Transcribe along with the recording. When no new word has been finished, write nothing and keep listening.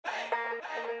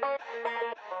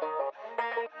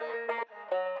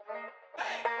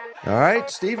All right,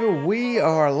 Stephen, we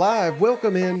are live.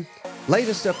 Welcome in.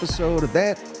 Latest episode of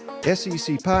that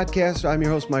SEC podcast. I'm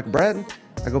your host, Michael Bratton.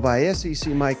 I go by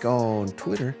SEC Mike on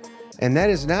Twitter. And that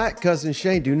is not Cousin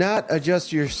Shane. Do not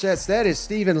adjust your sets. That is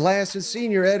Stephen Lasson,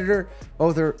 senior editor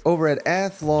over at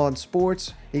Athlon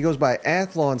Sports. He goes by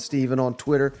Athlon Stephen on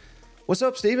Twitter. What's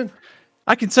up, Stephen?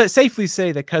 I can safely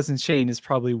say that Cousin Shane is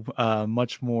probably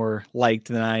much more liked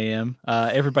than I am.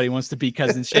 Everybody wants to be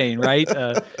Cousin Shane, right?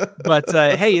 But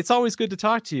hey, it's always good to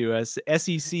talk to you as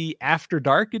SEC After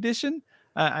Dark edition,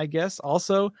 I guess.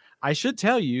 Also, I should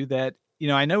tell you that,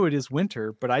 I know it is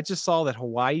winter, but I just saw that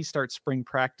Hawaii starts spring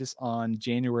practice on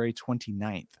January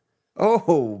 29th.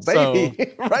 Oh, baby,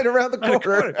 so, right around the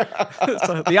corner.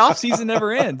 So the off season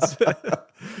never ends.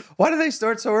 Why do they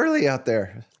start so early out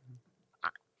there?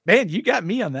 Man, you got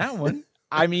me on that one.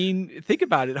 I mean, think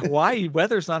about it. Hawaii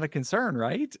weather's not a concern,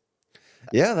 right?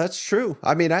 Yeah, that's true.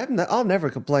 I mean, I'll never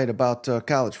complain about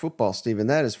college football, Stephen.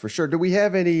 That is for sure. Do we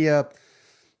have any?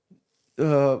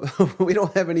 We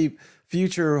don't have any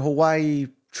future Hawaii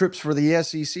trips for the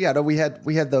SEC. I know we had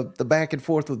the back and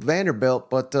forth with Vanderbilt,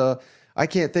 but I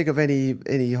can't think of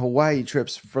any Hawaii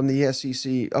trips from the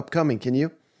SEC upcoming. Can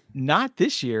you? Not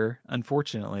this year,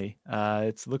 unfortunately.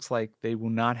 It looks like they will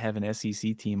not have an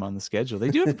SEC team on the schedule. They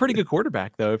do have a pretty good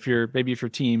quarterback, though. If your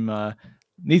team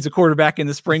needs a quarterback in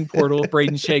the spring portal,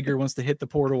 Braden Shager wants to hit the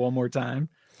portal one more time.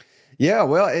 Yeah,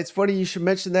 well, it's funny you should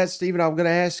mention that, Stephen. I'm going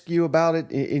to ask you about it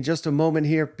in just a moment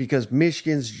here because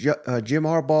Michigan's Jim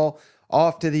Harbaugh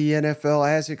off to the NFL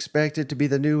as expected to be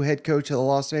the new head coach of the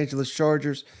Los Angeles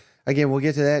Chargers. Again, we'll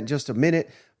get to that in just a minute.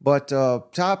 But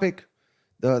topic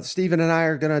Stephen and I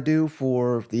are going to do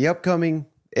for the upcoming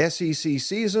SEC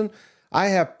season. I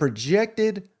have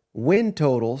projected win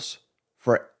totals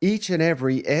for each and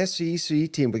every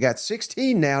SEC team. We got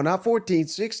 16 now, not 14,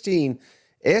 16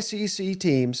 SEC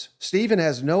teams. Stephen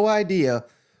has no idea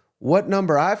what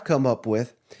number I've come up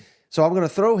with. So I'm going to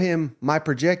throw him my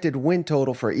projected win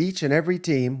total for each and every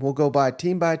team. We'll go by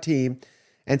team,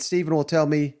 and Stephen will tell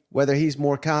me whether he's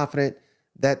more confident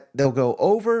that they'll go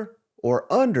over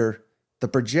or under the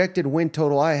projected win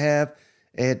total I have.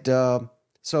 And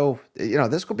so,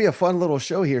 this could be a fun little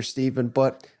show here, Stephen.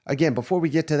 But again, before we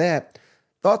get to that,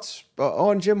 thoughts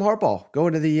on Jim Harbaugh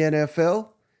going to the NFL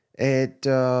and,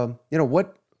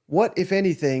 what, if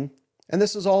anything, and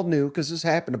this is all new because this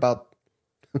happened about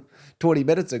 20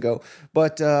 minutes ago,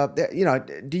 but,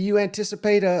 do you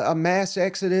anticipate a mass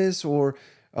exodus or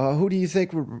who do you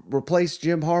think would replace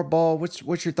Jim Harbaugh?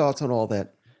 What's your thoughts on all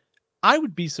that? I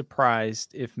would be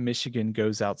surprised if Michigan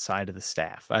goes outside of the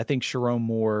staff. I think Sharon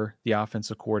Moore, the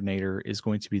offensive coordinator, is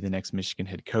going to be the next Michigan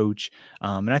head coach.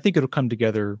 And I think it'll come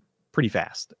together pretty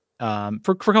fast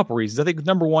for a couple reasons. I think,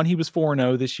 number one, he was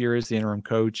 4-0 this year as the interim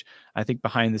coach. I think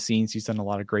behind the scenes, he's done a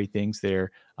lot of great things there,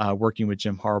 working with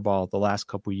Jim Harbaugh the last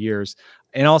couple of years.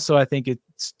 And also, I think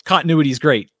continuity is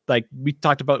great. Like we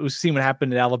talked about, we've seen what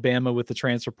happened at Alabama with the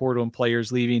transfer portal and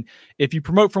players leaving. If you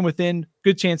promote from within,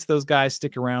 good chance those guys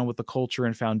stick around with the culture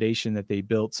and foundation that they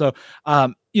built. So,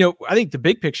 I think the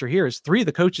big picture here is 3 of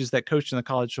the coaches that coached in the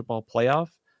college football playoff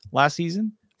last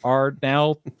season are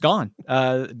now gone,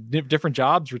 different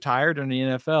jobs, retired in the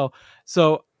NFL.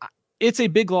 So it's a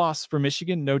big loss for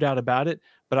Michigan, no doubt about it.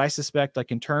 But I suspect,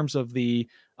 like in terms of the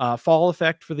fall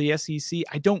effect for the SEC,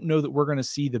 I don't know that we're going to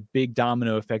see the big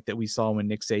domino effect that we saw when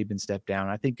Nick Saban stepped down.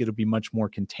 I think it'll be much more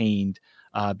contained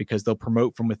because they'll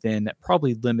promote from within. That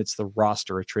probably limits the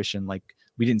roster attrition like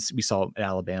we saw at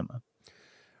Alabama.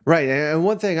 Right. And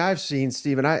one thing I've seen,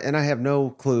 Stephen, I have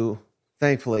no clue.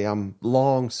 Thankfully, I'm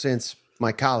long since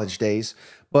my college days,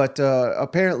 but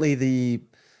apparently the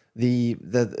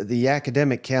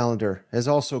academic calendar has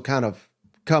also kind of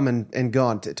come and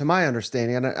gone to my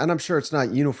understanding, and I'm sure it's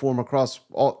not uniform across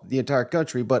the entire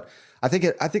country, but I think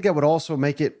that would also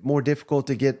make it more difficult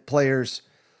to get players,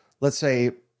 let's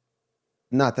say,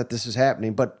 not that this is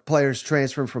happening, but players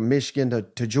transferring from Michigan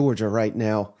to Georgia right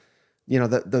now.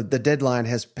 The deadline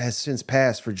has since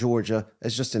passed for Georgia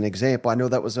as just an example. I know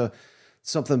that was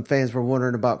something fans were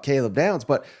wondering about Caleb Downs,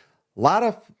 but a lot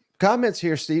of comments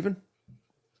here, Stephen.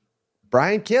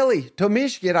 Brian Kelly to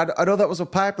Michigan. I know that was a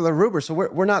popular rumor, so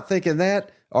we're not thinking that,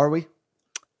 are we?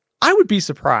 I would be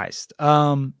surprised.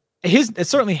 It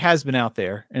certainly has been out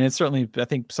there, and it's certainly, I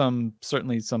think some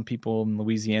people in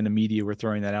Louisiana media were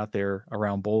throwing that out there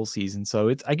around bowl season.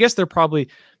 So I guess there probably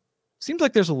seems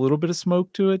like there's a little bit of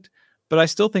smoke to it, but I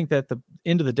still think that at the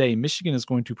end of the day, Michigan is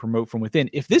going to promote from within.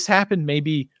 If this happened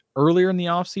maybe earlier in the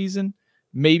offseason,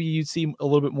 maybe you'd see a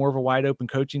little bit more of a wide open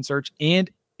coaching search. And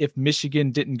if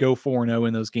Michigan didn't go 4-0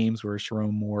 in those games where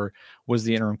Sherrone Moore was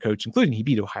the interim coach, including he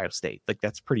beat Ohio State. Like,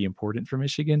 that's pretty important for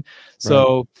Michigan.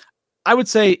 So Right. I would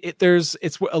say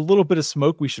it's a little bit of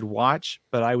smoke we should watch,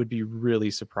 but I would be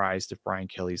really surprised if Brian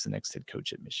Kelly's the next head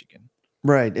coach at Michigan.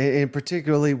 Right. And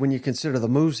particularly when you consider the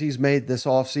moves he's made this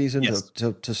offseason Yes.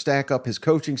 to stack up his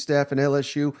coaching staff in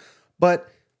LSU. But,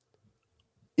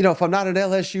 if I'm not an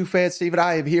LSU fan, Stephen,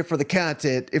 I am here for the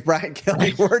content if Brian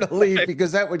Kelly were to leave,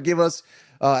 because that would give us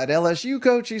an LSU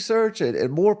coaching search and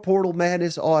more portal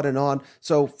madness on and on.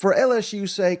 So for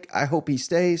LSU's sake, I hope he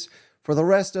stays. For the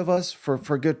rest of us,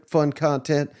 for good, fun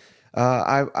content,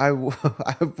 I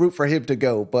root for him to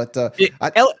go. But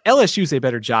LSU's a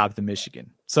better job than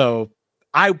Michigan. So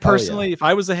I personally, if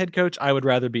I was a head coach, I would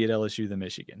rather be at LSU than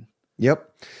Michigan.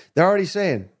 Yep. They're already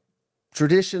saying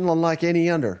tradition unlike any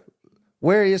under.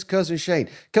 Where is Cousin Shane?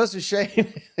 Cousin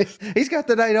Shane, he's got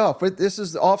the night off. This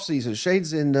is the off season.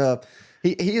 Shane's in.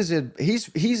 He's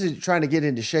trying to get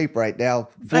into shape right now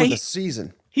for the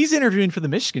season. He's interviewing for the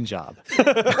Michigan job.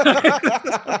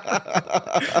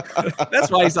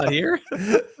 That's why he's not here.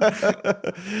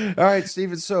 All right,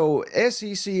 Stephen. So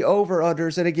SEC over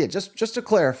unders, and again, just to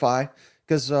clarify,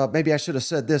 because maybe I should have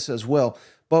said this as well.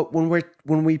 But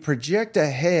when we project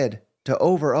ahead to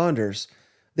over unders,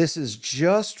 this is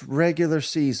just regular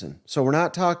season. So we're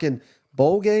not talking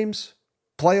bowl games,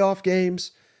 playoff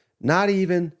games, not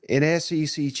even an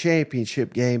SEC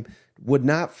championship game would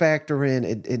not factor in.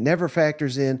 It never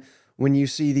factors in when you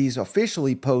see these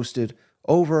officially posted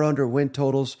over under win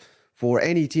totals for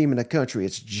any team in the country.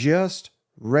 It's just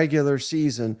regular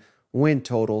season win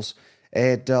totals.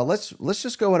 And let's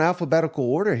just go in alphabetical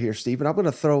order here, Stephen. I'm going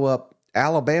to throw up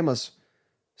Alabama's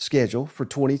schedule for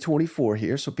 2024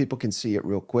 here so people can see it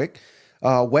real quick.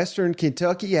 Western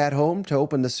Kentucky at home to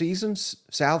open the season.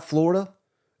 South Florida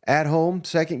at home,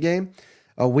 second game.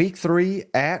 Week 3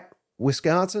 at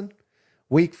Wisconsin.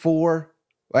 Week 4,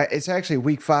 it's actually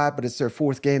week 5, but it's their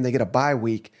 4th game. They get a bye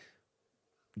week.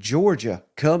 Georgia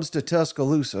comes to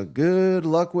Tuscaloosa. Good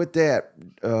luck with that,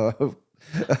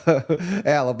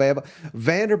 Alabama.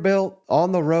 Vanderbilt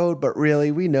on the road, but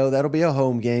really we know that'll be a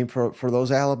home game for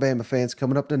those Alabama fans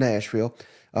coming up to Nashville.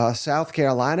 South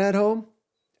Carolina at home.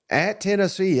 At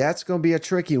Tennessee, that's going to be a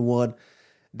tricky one.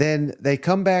 Then they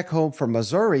come back home for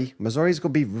Missouri. Missouri's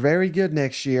going to be very good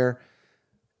next year.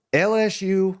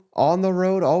 LSU on the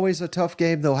road, always a tough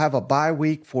game. They'll have a bye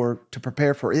week to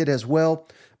prepare for it as well.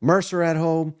 Mercer at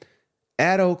home,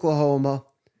 at Oklahoma,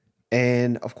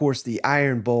 and of course the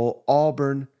Iron Bowl,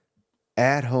 Auburn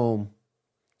at home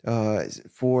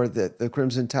for the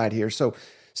Crimson Tide here. So,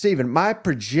 Stephen, my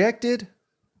projected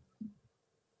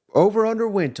over-under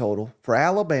win total for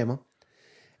Alabama,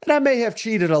 and I may have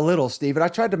cheated a little, Stephen. I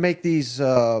tried to make these,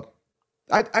 I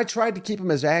tried to keep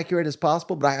them as accurate as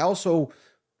possible, but I also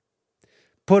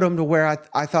put them to where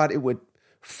I thought it would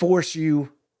force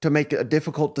you to make a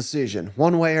difficult decision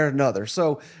one way or another.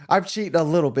 So I've cheated a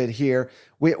little bit here.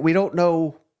 We don't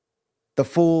know the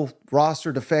full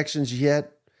roster defections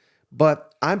yet,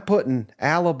 but I'm putting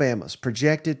Alabama's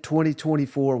projected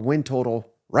 2024 win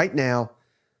total right now,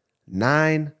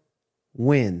 9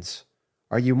 wins.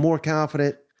 Are you more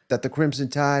confident that the Crimson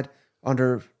Tide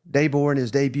under Dabour in his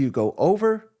debut go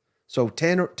over, so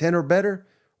 10 or better,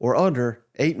 or under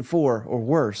 8-4 or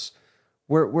worse?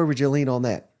 Where would you lean on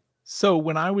that? So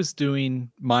when I was doing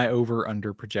my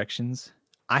over-under projections,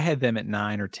 I had them at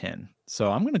 9 or 10. So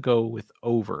I'm going to go with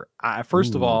over.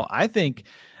 First of all, I think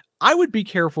I would be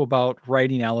careful about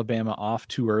writing Alabama off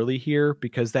too early here,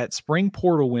 because that spring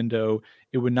portal window,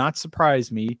 it would not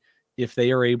surprise me if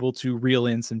they are able to reel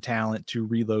in some talent to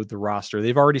reload the roster.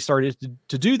 They've already started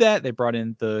to do that. They brought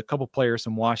in the couple players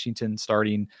from Washington,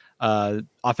 starting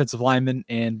offensive lineman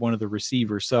and one of the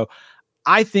receivers. So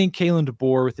I think Kalen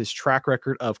DeBoer, with his track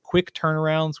record of quick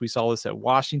turnarounds, we saw this at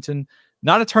Washington,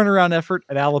 not a turnaround effort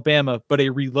at Alabama, but a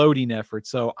reloading effort.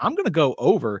 So I'm going to go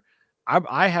over.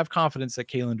 I have confidence that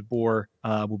Kalen DeBoer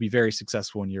will be very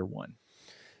successful in year one.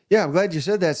 Yeah, I'm glad you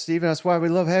said that, Stephen. That's why we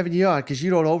love having you on, because you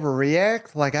don't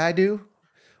overreact like I do,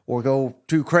 or go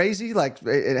too crazy, like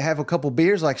have a couple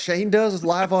beers like Shane does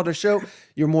live on the show.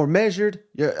 You're more measured.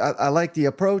 I like the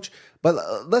approach. But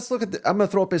let's look at I'm going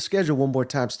to throw up his schedule one more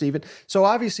time, Stephen. So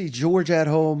obviously Georgia at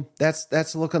home,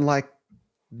 that's looking like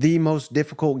the most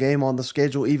difficult game on the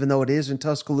schedule, even though it is in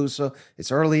Tuscaloosa.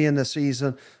 It's early in the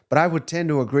season, but I would tend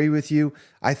to agree with you.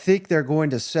 I think they're going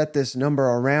to set this number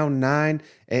around 9,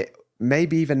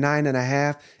 maybe even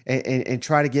 9.5, and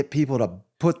try to get people to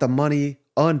put the money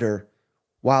under,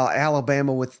 while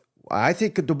Alabama I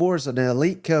think DeBoer is an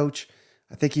elite coach.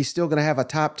 I think he's still going to have a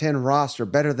top 10 roster,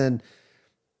 better than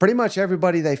pretty much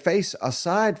everybody they face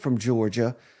aside from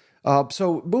Georgia.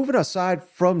 So moving aside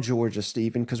from Georgia,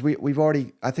 Stephen, because we've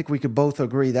already, I think we could both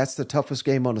agree that's the toughest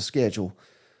game on the schedule.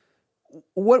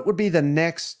 What would be the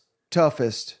next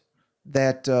toughest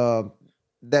that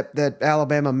that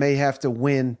Alabama may have to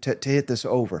win to hit this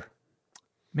over?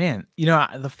 Man,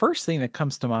 the first thing that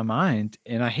comes to my mind,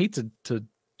 and I hate to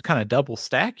kind of double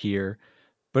stack here,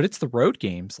 but it's the road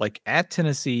games like at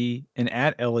Tennessee and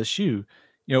at LSU.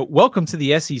 Welcome to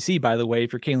the SEC, by the way,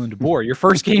 if you're Kalen DeBoer. Your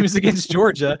first game is against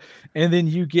Georgia, and then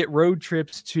you get road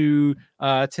trips to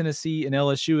Tennessee and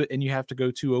LSU, and you have to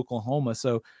go to Oklahoma.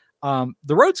 So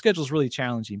the road schedule is really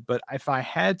challenging. But if I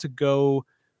had to go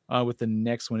with the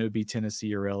next one, it would be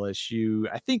Tennessee or LSU.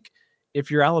 I think if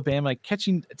you're Alabama,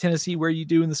 catching Tennessee where you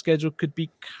do in the schedule could be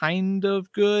kind of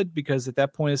good because at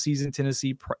that point of season,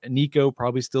 Tennessee, Nico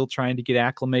probably still trying to get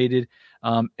acclimated.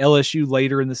 LSU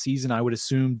later in the season, I would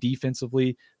assume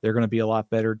defensively, they're going to be a lot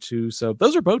better too. So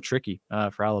those are both tricky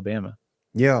for Alabama.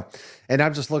 Yeah. And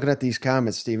I'm just looking at these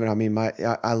comments, Stephen. I mean,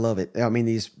 I love it. I mean,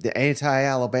 the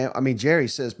anti-Alabama. I mean, Jerry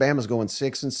says Bama's going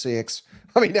 6-6.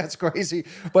 I mean, that's crazy.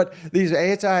 But these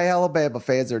anti-Alabama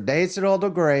fans are dancing on the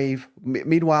grave.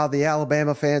 Meanwhile, the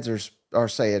Alabama fans are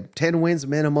saying 10 wins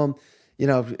minimum.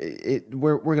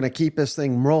 We're going to keep this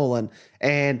thing rolling.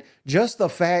 And just the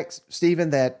fact, Stephen,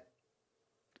 that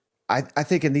I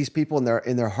think in these people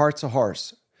in their hearts of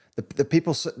hearts, the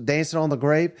people dancing on the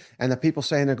grave and the people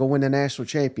saying they're going to win the national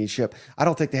championship, I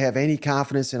don't think they have any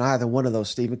confidence in either one of those,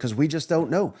 Stephen, because we just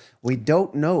don't know. We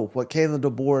don't know what Kalen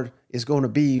DeBoer is going to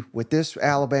be with this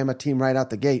Alabama team right out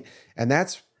the gate. And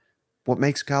that's what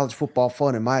makes college football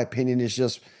fun, in my opinion, is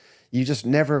just you just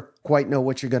never quite know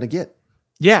what you're going to get.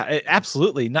 Yeah,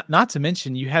 absolutely. Not to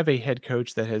mention you have a head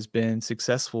coach that has been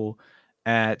successful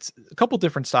at a couple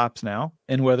different stops now,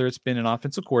 and whether it's been an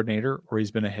offensive coordinator or he's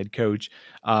been a head coach,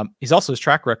 he's also his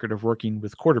track record of working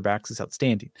with quarterbacks is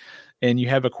outstanding. And you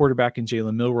have a quarterback in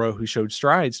Jalen Milroe who showed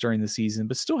strides during the season,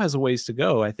 but still has a ways to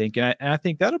go, I think. And I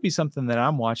think that'll be something that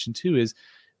I'm watching too, is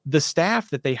the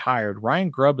staff that they hired. Ryan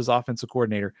Grubb as offensive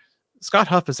coordinator. Scott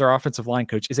Huff as their offensive line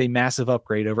coach is a massive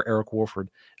upgrade over Eric Wolford.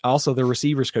 Also, their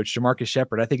receivers coach, Jamarcus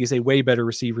Shepard, I think is a way better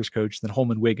receivers coach than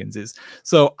Holman Wiggins is.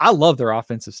 So I love their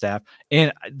offensive staff.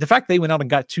 And the fact they went out and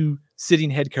got 2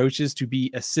 sitting head coaches to be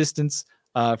assistants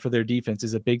for their defense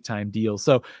is a big time deal.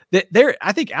 So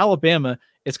I think Alabama,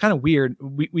 it's kind of weird.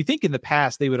 We think in the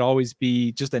past they would always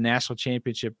be just a national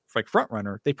championship like front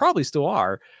runner. They probably still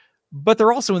are. But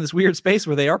they're also in this weird space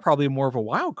where they are probably more of a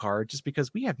wild card just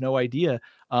because we have no idea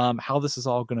how this is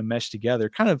all going to mesh together.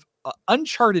 Kind of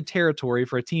uncharted territory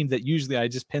for a team that usually I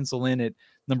just pencil in at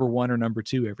number 1 or number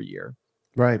 2 every year.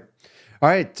 Right. All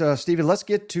right, Stephen, let's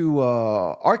get to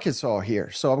Arkansas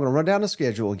here. So I'm going to run down the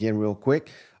schedule again real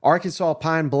quick. Arkansas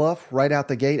Pine Bluff right out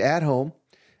the gate at home.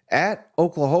 At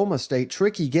Oklahoma State,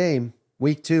 tricky game,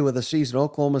 week 2 of the season,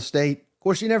 Oklahoma State. Of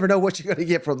course, you never know what you're going to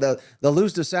get from they'll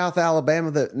lose to South Alabama,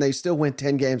 and they still win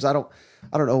 10 games. I don't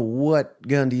know what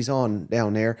Gundy's on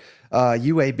down there.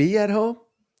 UAB at home.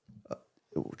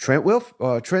 Trent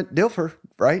Dilfer,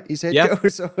 right? He's head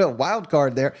coach, so a wild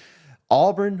card there.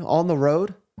 Auburn on the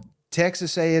road.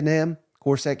 Texas A&M. Of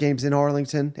course, that game's in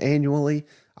Arlington annually.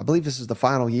 I believe this is the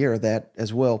final year of that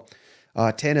as well.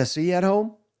 Tennessee at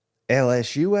home.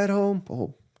 LSU at home.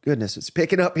 Oh, goodness, it's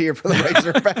picking up here for the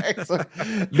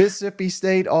Razorbacks. Mississippi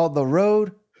State on the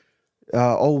road.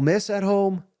 Ole Miss at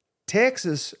home.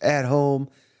 Texas at home.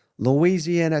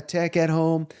 Louisiana Tech at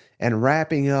home. And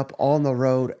wrapping up on the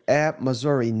road at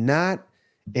Missouri. Not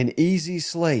an easy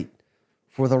slate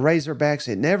for the Razorbacks.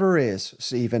 It never is,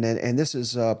 Stephen. And this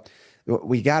is,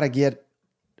 we got to get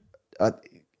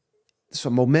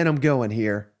some momentum going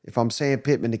here if I'm Sam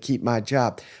Pittman to keep my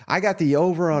job. I got the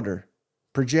over-under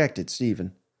projected,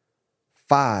 Stephen.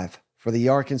 5 for the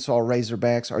Arkansas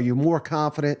Razorbacks. Are you more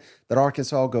confident that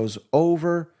Arkansas goes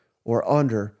over or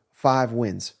under 5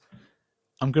 wins?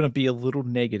 I'm going to be a little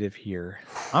negative here.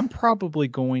 I'm probably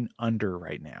going under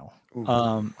right now.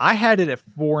 I had it at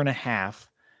 4.5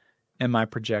 in my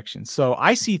projection. So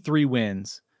I see 3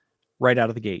 wins right out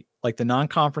of the gate, like the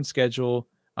non-conference schedule,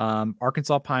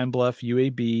 Arkansas Pine Bluff,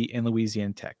 UAB, and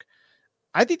Louisiana Tech.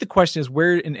 I think the question is,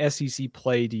 where in SEC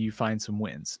play do you find some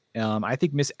wins? I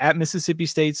think at Mississippi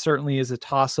State certainly is a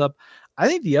toss-up. I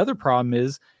think the other problem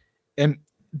is, and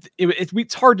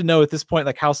it's hard to know at this point,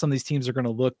 like how some of these teams are going to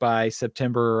look by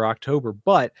September or October.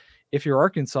 But if you're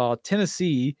Arkansas,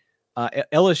 Tennessee,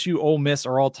 LSU, Ole Miss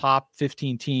are all top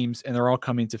 15 teams, and they're all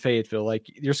coming to Fayetteville. Like,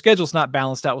 your schedule's not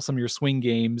balanced out with some of your swing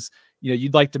games.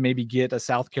 You'd like to maybe get a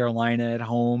South Carolina at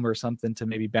home or something to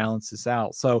maybe balance this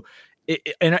out. So,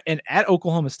 and at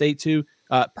Oklahoma State too,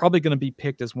 probably going to be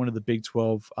picked as one of the Big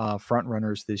 12 front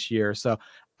runners this year. So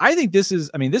I think this is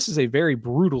a very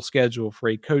brutal schedule for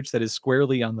a coach that is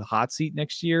squarely on the hot seat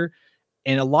next year.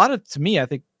 And a lot of, to me, I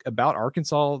think about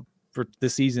Arkansas for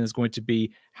this season is going to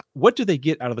be, what do they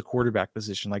get out of the quarterback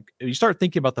position? Like, you start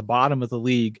thinking about the bottom of the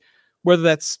league, whether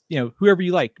that's, whoever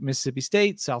you like, Mississippi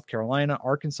State, South Carolina,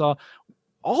 Arkansas,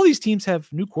 all these teams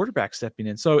have new quarterbacks stepping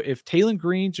in. So if Talon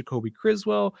Green, Jacoby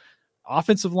Criswell,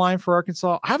 offensive line for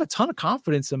Arkansas, I have a ton of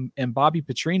confidence in Bobby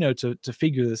Petrino to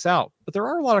figure this out. But there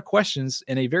are a lot of questions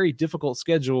in a very difficult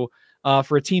schedule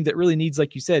for a team that really needs,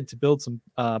 like you said, to build some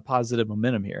positive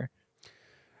momentum here.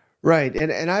 Right.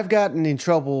 And I've gotten in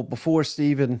trouble before,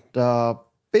 Stephen,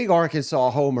 big Arkansas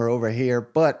homer over here,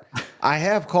 but I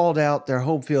have called out their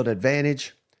home field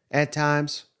advantage at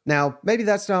times. Now, maybe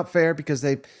that's not fair because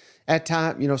they, at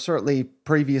times, certainly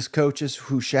previous coaches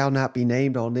who shall not be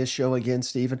named on this show again,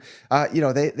 Stephen,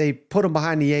 they put them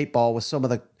behind the eight ball with some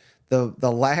of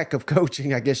the lack of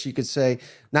coaching, I guess you could say.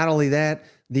 Not only that,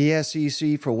 the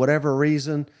SEC, for whatever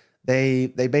reason, they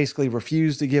basically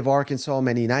refuse to give Arkansas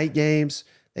many night games.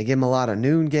 They give them a lot of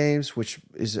noon games, which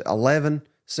is 11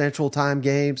 Central Time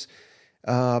games.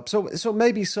 So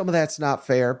maybe some of that's not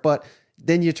fair, but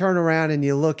then you turn around and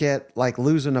you look at like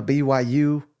losing a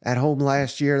BYU at home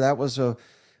last year. That was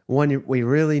one we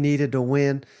really needed to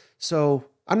win. So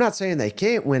I'm not saying they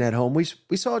can't win at home. We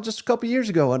saw it just a couple years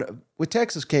ago when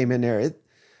Texas came in there.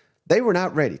 They were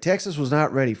not ready. Texas was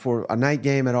not ready for a night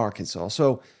game at Arkansas.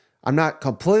 So I'm not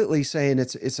completely saying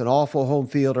it's an awful home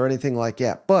field or anything like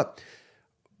that. But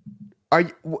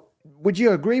would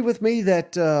you agree with me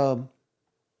that,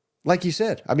 like you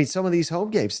said, I mean, some of these home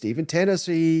games, Stephen,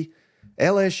 Tennessee,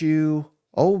 LSU,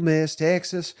 Ole Miss,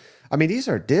 Texas, I mean, these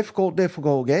are difficult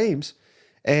games.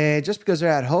 And just because they're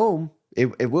at home,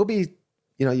 it will be,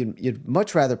 you'd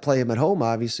much rather play them at home,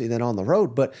 obviously, than on the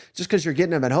road. But just because you're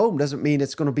getting them at home doesn't mean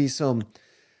it's going to be some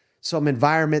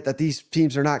environment that these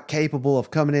teams are not capable of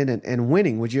coming in and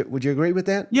winning. Would you agree with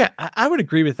that? Yeah, I would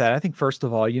agree with that. I think, first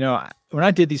of all, when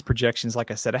I did these projections,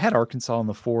 like I said, I had Arkansas in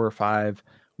the 4 or 5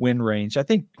 win range. I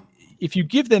think if you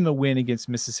give them a win against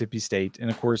Mississippi State, and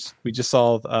of course we just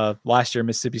saw last year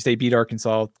Mississippi State beat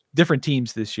Arkansas, different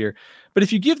teams this year, but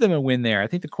if you give them a win there, I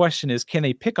think the question is, can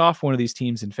they pick off one of these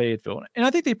teams in Fayetteville? And I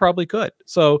think they probably could.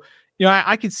 So,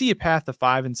 I could see a path to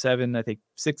 5-7. I think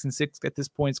 6-6 at this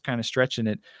point is kind of stretching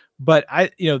it. But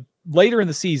later in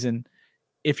the season,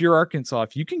 if you're Arkansas,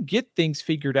 if you can get things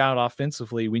figured out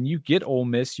offensively, when you get Ole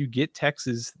Miss, you get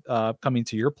Texas coming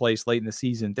to your place late in the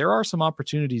season, there are some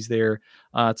opportunities there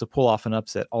to pull off an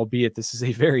upset, albeit this is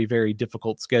a very, very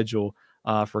difficult schedule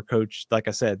for a coach, like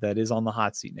I said, that is on the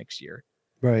hot seat next year.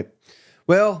 Right.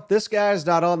 Well, this guy's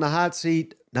not on the hot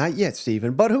seat. Not yet,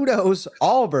 Stephen, but who knows?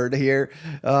 Auburn here,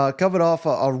 coming off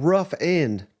a rough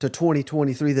end to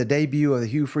 2023, the debut of the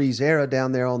Hugh Freeze era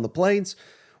down there on the Plains.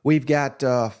 We've got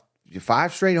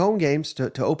 5 straight home games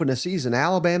to open the season.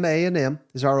 Alabama A&M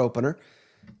is our opener.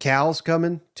 Cal's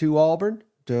coming to Auburn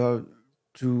to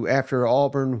after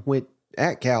Auburn went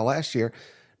at Cal last year.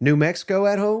 New Mexico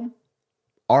at home,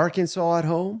 Arkansas at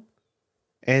home,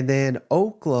 and then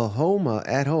Oklahoma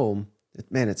at home.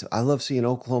 Man, I love seeing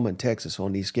Oklahoma and Texas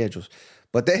on these schedules.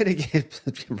 But then again,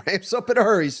 it ramps up in a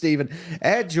hurry, Stephen.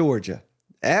 At Georgia,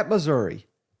 at Missouri,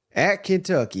 at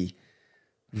Kentucky,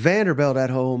 Vanderbilt at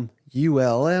home,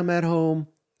 ULM at home,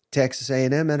 Texas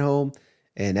A&M at home,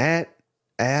 and at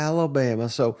Alabama.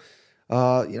 So,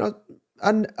 a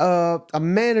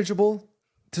manageable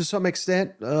to some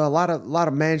extent, a lot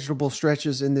of manageable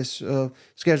stretches in this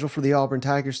schedule for the Auburn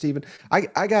Tigers, Stephen.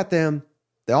 I got them,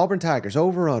 the Auburn Tigers,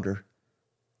 over under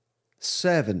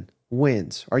 7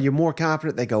 wins. Are you more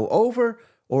confident they go over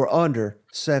or under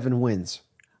 7 wins?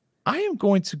 I am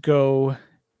going to go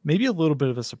maybe a little bit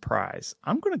of a surprise.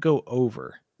 I'm going to go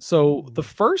over. So the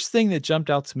first thing that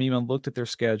jumped out to me when I looked at their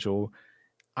schedule,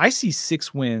 I see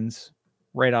 6 wins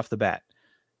right off the bat.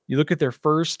 You look at their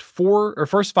first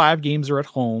 5 games are at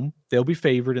home. They'll be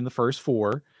favored in the first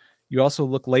 4. You also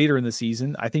look later in the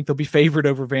season. I think they'll be favored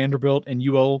over Vanderbilt and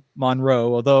UL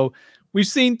Monroe, although we've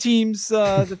seen teams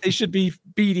that they should be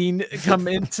beating come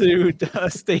into a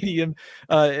stadium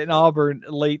in Auburn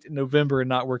late in November and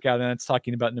not work out. And that's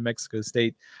talking about New Mexico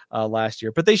State last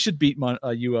year. But they should beat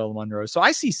UL Monroe. So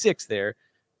I see 6 there.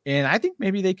 And I think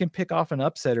maybe they can pick off an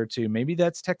upset or two. Maybe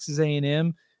that's Texas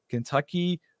A&M,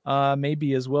 Kentucky,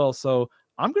 maybe as well. So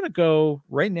I'm going to go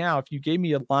right now. If you gave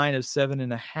me a line of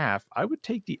 7.5, I would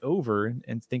take the over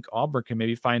and think Auburn can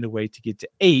maybe find a way to get to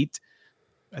 8.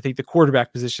 I think the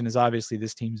quarterback position is obviously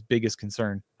this team's biggest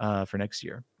concern for next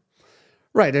year.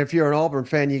 Right. And if you're an Auburn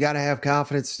fan, you got to have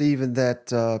confidence, Stephen,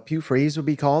 that Hugh Freeze will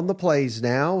be calling the plays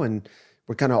now. And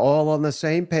we're kind of all on the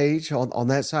same page on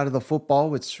that side of the football,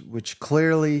 which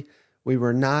clearly we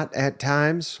were not at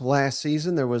times last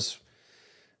season. There was,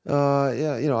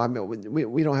 yeah, I mean,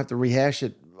 we don't have to rehash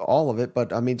it, all of it,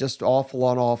 but I mean, just awful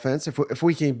on offense. If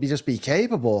we can just be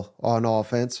capable on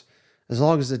offense, as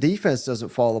long as the defense doesn't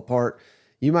fall apart,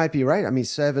 you might be right. I mean,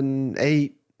 7,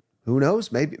 8, who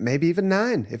knows? Maybe even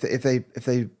 9 if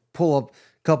they pull up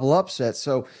a couple upsets.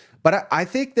 So, but I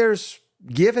think there's,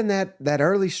 given that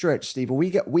early stretch, Stephen,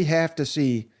 we have to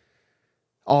see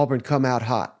Auburn come out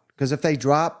hot, because if they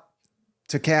drop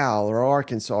to Cal or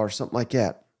Arkansas or something like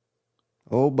that,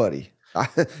 oh buddy,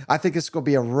 I think it's going to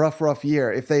be a rough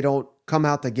year if they don't come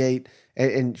out the gate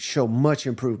and show much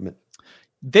improvement.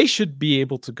 They should be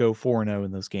able to go 4-0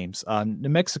 in those games. New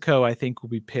Mexico, I think, will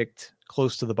be picked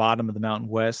close to the bottom of the Mountain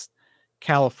West.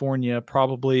 California,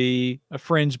 probably a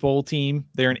fringe bowl team.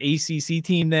 They're an ACC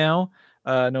team now,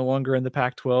 no longer in the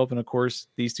Pac-12. And of course,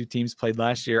 these two teams played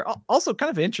last year. Also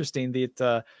kind of interesting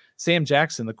that Sam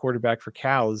Jackson, the quarterback for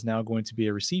Cal, is now going to be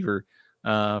a receiver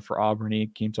for Auburn. He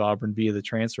came to Auburn via the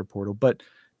transfer portal. But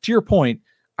to your point,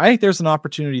 I think there's an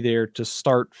opportunity there to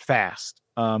start fast.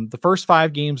 The first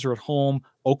 5 games are at home.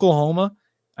 Oklahoma,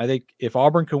 I think if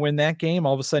Auburn can win that game,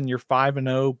 all of a sudden you're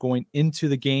 5-0 going into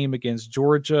the game against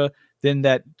Georgia. Then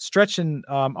that stretch in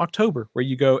October where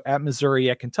you go at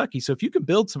Missouri, at Kentucky. So if you can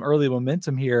build some early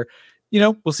momentum here,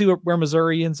 we'll see where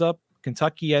Missouri ends up.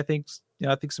 Kentucky, I think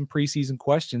some preseason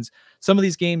questions. Some of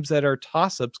these games that are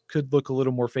toss-ups could look a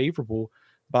little more favorable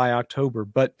by October.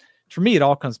 But for me, it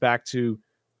all comes back to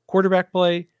quarterback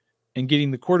play and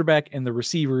getting the quarterback and the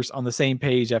receivers on the same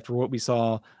page after what we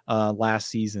saw last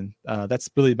season.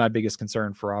 That's really my biggest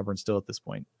concern for Auburn still at this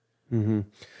point. Mm-hmm.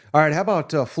 All right. How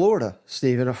about Florida,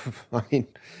 Stephen? I mean,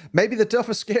 maybe the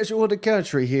toughest schedule in the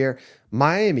country here.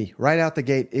 Miami, right out the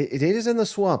gate. It is in the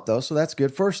swamp, though, so that's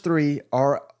good. First 3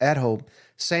 are at home.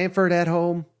 Samford at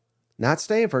home. Not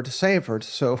Stanford, Samford.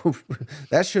 So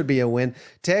that should be a win.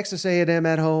 Texas A&M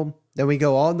at home. Then we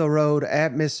go on the road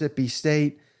at Mississippi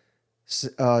State.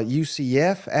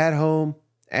 UCF at home.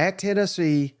 At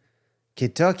Tennessee.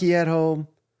 Kentucky at home.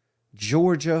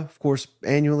 Georgia, of course,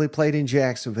 annually played in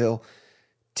Jacksonville.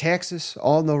 Texas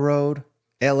on the road.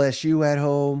 LSU at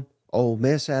home. Ole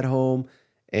Miss at home.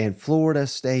 And Florida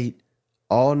State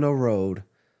on the road.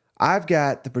 I've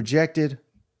got the projected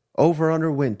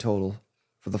over-under win total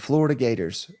for the Florida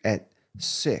Gators at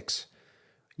 6.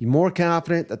 You more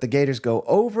confident that the Gators go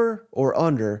over or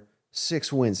under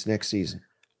 6 wins next season?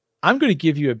 I'm going to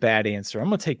give you a bad answer. I'm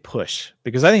going to take push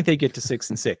because I think they get to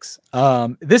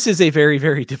 6-6. This is a very,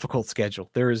 very difficult schedule.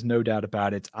 There is no doubt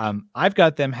about it. I've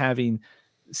got them having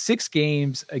 6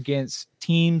 games against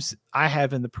teams I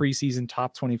have in the preseason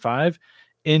top 25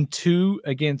 and 2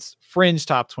 against fringe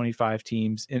top 25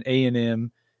 teams in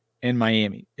A&M and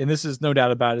Miami. And this is no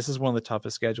doubt about it. This is one of the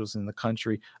toughest schedules in the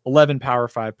country. 11 Power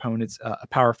 5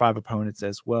 opponents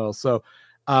as well. So,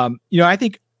 I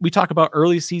think we talk about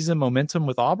early season momentum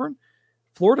with Auburn,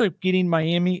 Florida getting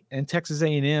Miami and Texas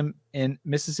A&M and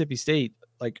Mississippi State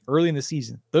like early in the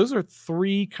season. Those are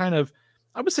 3 kind of,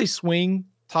 I would say, swing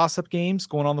toss-up games.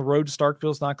 Going on the road to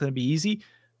Starkville is not going to be easy.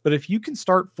 But if you can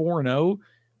start 4-0,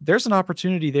 there's an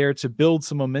opportunity there to build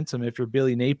some momentum if you're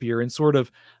Billy Napier and sort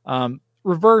of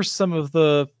reverse some of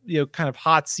the kind of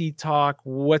hot seat talk.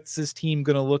 What's this team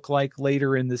going to look like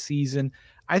later in the season?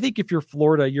 I think if you're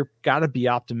Florida, you've got to be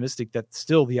optimistic that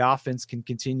still the offense can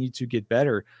continue to get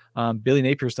better. Billy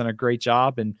Napier's done a great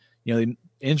job, and the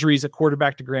injuries at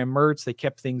quarterback to Graham Mertz, they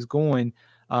kept things going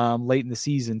late in the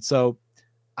season. So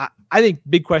I think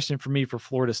big question for me for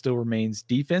Florida still remains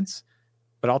defense,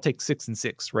 but I'll take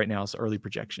 6-6 right now as early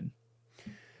projection.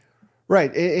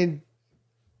 Right, and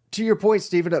to your point,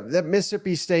 Stephen, that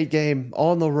Mississippi State game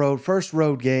on the road, first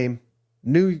road game.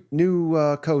 New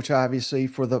coach, obviously,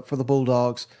 for the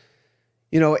Bulldogs.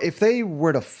 If they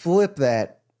were to flip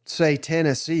that, say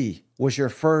Tennessee was your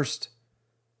first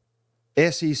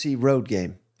SEC road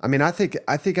game. I mean, I think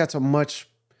that's a much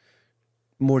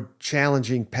more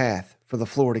challenging path for the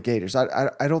Florida Gators.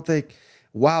 I don't think.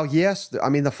 While yes, I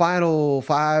mean the final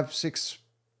 5, 6,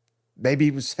 maybe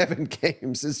even 7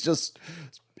 games is just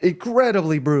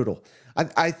incredibly brutal.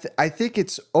 I think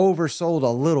it's oversold a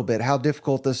little bit how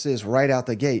difficult this is right out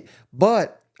the gate.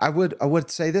 But I would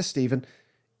say this, Stephen.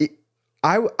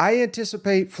 I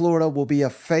anticipate Florida will be a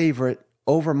favorite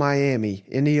over Miami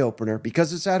in the opener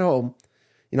because it's at home.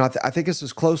 I think this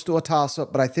is close to a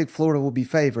toss-up, but I think Florida will be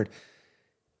favored.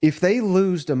 If they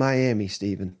lose to Miami,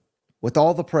 Stephen, with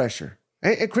all the pressure,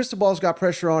 and Cristobal's got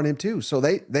pressure on him too, so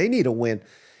they need a win.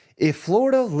 If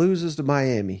Florida loses to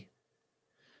Miami,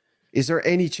 is there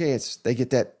any chance they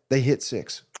hit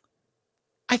 6?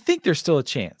 I think there's still a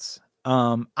chance.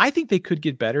 I think they could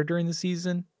get better during the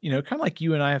season. Kind of like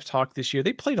you and I have talked this year.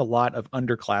 They played a lot of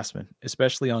underclassmen,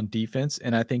 especially on defense.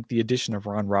 And I think the addition of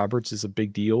Ron Roberts is a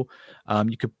big deal.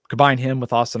 You could combine him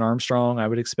with Austin Armstrong. I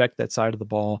would expect that side of the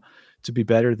ball to be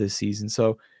better this season.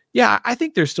 So, yeah, I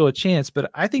think there's still a chance. But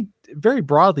I think very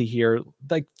broadly here,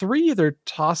 like 3 of their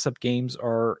toss-up games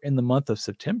are in the month of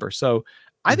September. So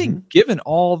I think given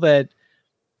all that,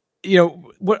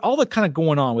 what all the kind of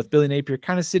going on with Billy Napier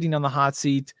kind of sitting on the hot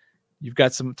seat, you've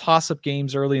got some toss-up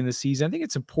games early in the season. I think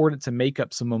it's important to make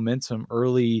up some momentum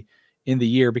early in the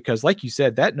year because, like you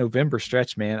said, that November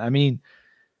stretch, man, I mean,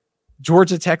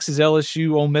 Georgia, Texas,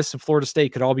 LSU, Ole Miss, and Florida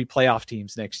State could all be playoff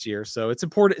teams next year. So it's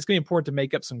important. It's going to be important to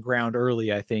make up some ground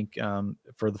early, I think,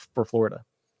 for Florida.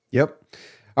 Yep.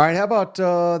 All right. How about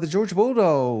the Georgia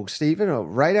Bulldogs, Stephen?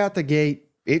 Right out the gate,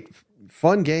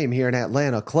 fun game here in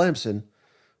Atlanta. Clemson,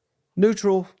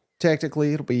 neutral.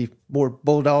 Technically, it'll be more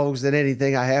Bulldogs than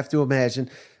anything, I have to imagine.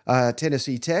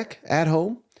 Tennessee Tech at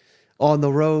home, on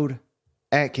the road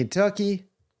at Kentucky,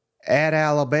 at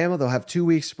Alabama. They'll have 2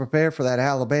 weeks to prepare for that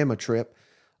Alabama trip.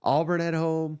 Auburn at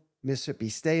home, Mississippi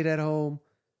State at home,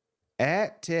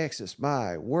 at Texas.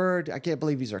 My word, I can't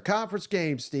believe these are conference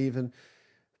games, Stephen.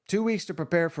 2 weeks to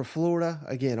prepare for Florida.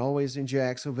 Again, always in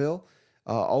Jacksonville.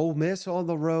 Ole Miss on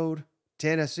the road,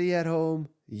 Tennessee at home,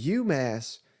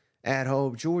 UMass at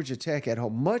home, Georgia Tech at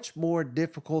home. Much more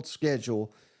difficult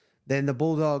schedule than the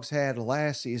Bulldogs had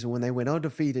last season when they went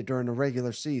undefeated during the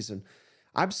regular season.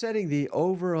 I'm setting the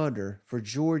over-under for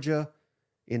Georgia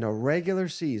in a regular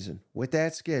season with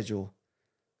that schedule.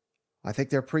 I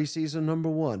think they're preseason number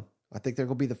 1. I think they're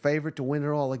going to be the favorite to win it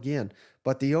all again.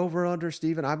 But the over-under,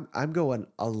 Stephen, I'm going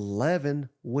 11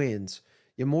 wins.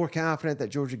 You're more confident that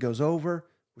Georgia goes over,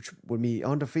 which would be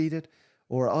undefeated,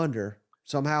 or under,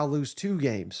 somehow lose 2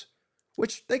 games,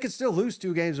 which they could still lose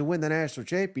 2 games and win the national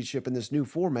championship in this new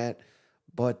format.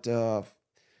 But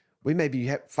we may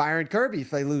be firing Kirby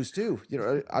if they lose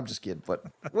 2. I'm just kidding. But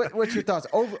what's your thoughts?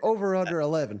 Over under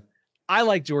 11. I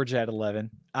like Georgia at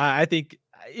 11. I think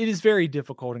it is very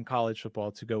difficult in college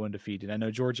football to go undefeated. I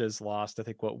know Georgia has lost, I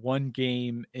think, 1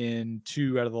 game in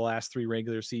 2 out of the last 3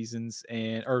 regular seasons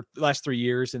or last 3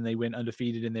 years, and they went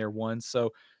undefeated in their 1.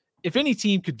 So if any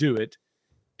team could do it,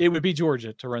 it would be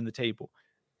Georgia to run the table.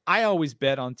 I always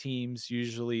bet on teams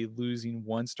usually losing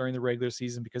once during the regular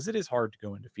season because it is hard to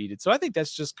go undefeated. So I think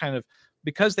that's just kind of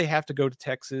because they have to go to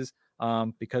Texas,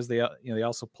 because they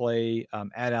also play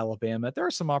at Alabama. There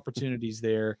are some opportunities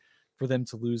there for them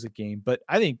to lose a game, but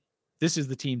I think this is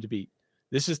the team to beat.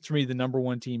 This is, to me, the number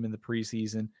 1 team in the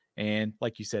preseason. And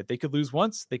like you said, they could lose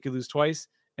once, they could lose twice,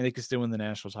 and they could still win the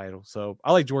national title. So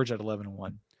I like Georgia at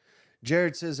 11-1.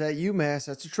 Jared says at UMass,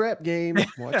 that's a trap game.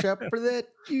 Watch out for that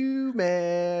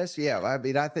UMass. Yeah, I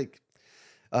mean, I think,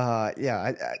 I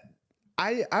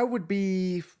would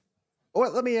be.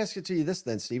 Well, let me ask it to you this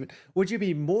then, Stephen. Would you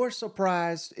be more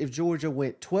surprised if Georgia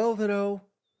went 12-0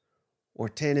 or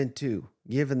 10-2,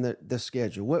 given the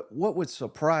schedule? What would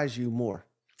surprise you more?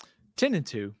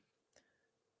 10-2.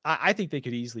 I think they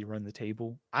could easily run the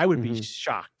table. I would be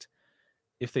shocked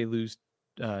if they lose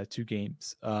 2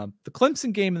 games. The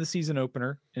Clemson game in the season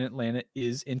opener in Atlanta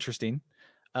is interesting.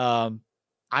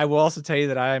 I will also tell you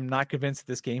that I am not convinced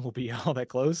that this game will be all that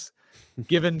close,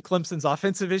 given Clemson's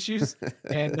offensive issues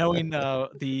and knowing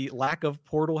the lack of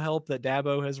portal help that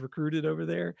Dabo has recruited over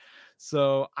there.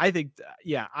 So I think,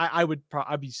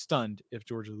 I'd be stunned if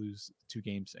Georgia lose 2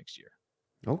 games next year.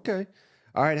 Okay.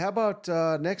 All right. How about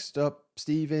next up,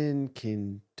 Stephen,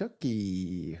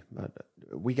 Kentucky?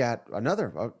 We got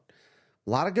a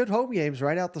lot of good home games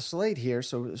right out the slate here,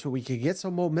 so we can get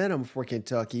some momentum for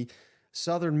Kentucky.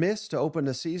 Southern Miss to open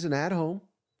the season at home.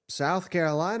 South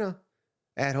Carolina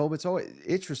at home. It's always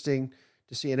interesting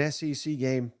to see an SEC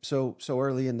game so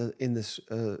early in this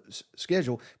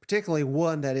schedule, particularly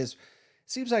one that is.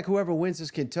 It seems like whoever wins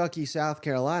is Kentucky, South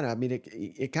Carolina. I mean,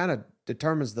 it kind of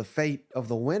determines the fate of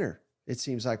the winner. It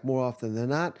seems like more often than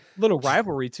not. Little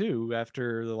rivalry too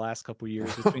after the last couple of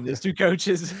years between those 2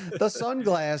 coaches. The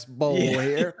Sunglass Bowl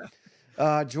here.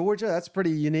 Georgia, that's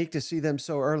pretty unique to see them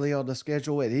so early on the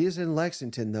schedule. It is in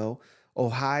Lexington, though.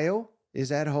 Ohio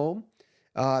is at home.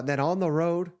 Then on the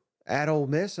road at Ole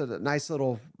Miss, a nice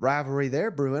little rivalry there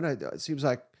brewing. It seems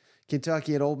like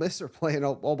Kentucky and Ole Miss are playing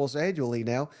almost annually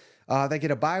now. They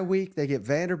get a bye week. They get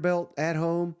Vanderbilt at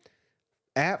home,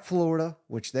 at Florida,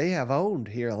 which they have owned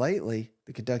here lately,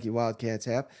 the Kentucky Wildcats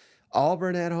have.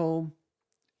 Auburn at home,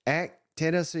 at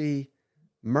Tennessee,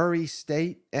 Murray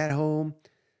State at home,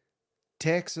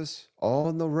 Texas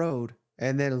on the road,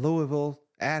 and then Louisville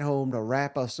at home to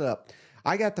wrap us up.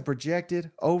 I got the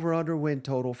projected over-under win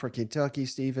total for Kentucky,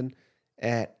 Stephen,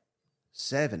 at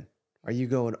 7. Are you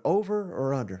going over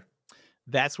or under?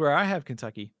 That's where I have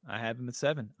Kentucky. I have them at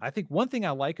 7. I think one thing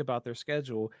I like about their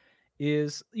schedule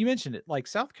is you mentioned it, like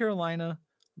South Carolina,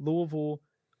 Louisville,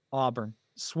 Auburn.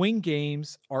 Swing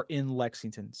games are in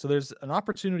Lexington. So there's an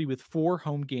opportunity with 4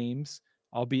 home games,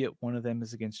 albeit one of them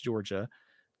is against Georgia,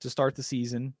 to start the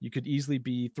season. You could easily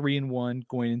be 3-1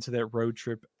 going into that road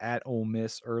trip at Ole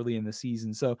Miss early in the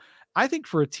season. So I think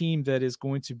for a team that is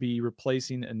going to be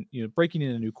replacing and breaking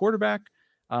in a new quarterback,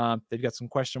 they've got some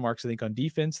question marks, I think, on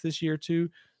defense this year too.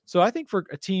 So I think for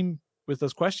a team with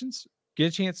those questions, get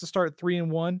a chance to start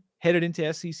 3-1, headed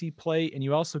into SEC play, and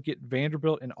you also get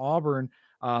Vanderbilt and Auburn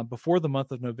before the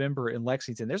month of November in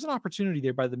Lexington. There's an opportunity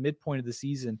there by the midpoint of the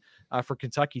season for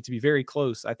Kentucky to be very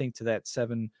close, I think, to that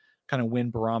 7 kind of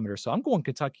win barometer. So I'm going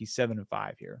Kentucky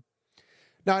 7-5 here.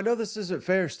 Now, I know this isn't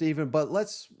fair, Stephen, but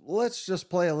let's just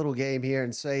play a little game here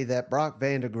and say that Brock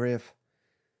Vandagriff,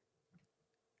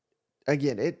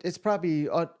 again, it's probably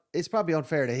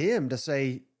unfair to him to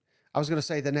say, I was going to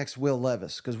say the next Will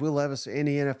Levis, because Will Levis in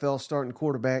the NFL starting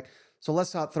quarterback. So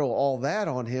let's not throw all that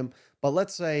on him, but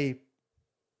let's say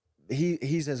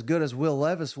he's as good as Will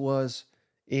Levis was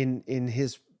in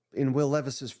Will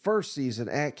Levis's first season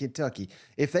at Kentucky.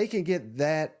 If they can get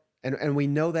that, and we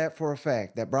know that for a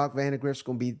fact, that Brock Vandagriff's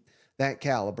going to be that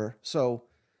caliber. So,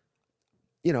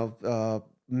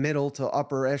 middle to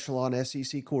upper echelon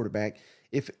SEC quarterback.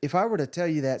 If I were to tell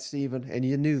you that, Stephen, and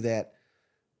you knew that,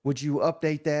 would you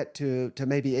update that to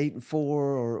maybe 8-4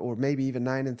 or maybe even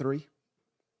 9-3?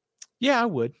 Yeah, I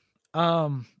would.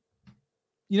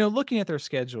 Looking at their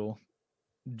schedule,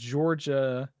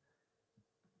 Georgia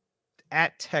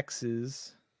at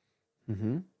Texas,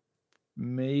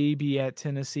 maybe at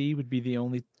Tennessee would be the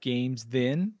only games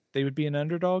then they would be an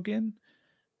underdog in.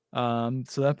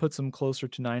 So that puts them closer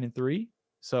to 9-3.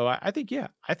 So I think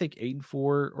 8-4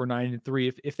 or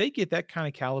 9-3. If they get that kind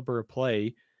of caliber of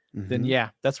play, then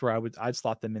that's where I'd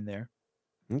slot them in there.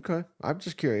 Okay, I'm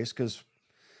just curious because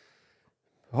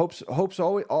hopes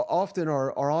always often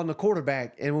are on the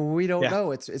quarterback, and when we don't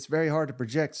know, it's very hard to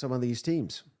project some of these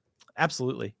teams.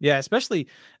 Absolutely. Yeah. Especially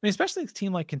a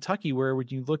team like Kentucky, where when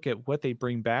you look at what they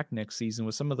bring back next season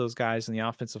with some of those guys in the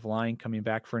offensive line coming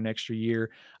back for an extra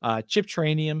year, Chip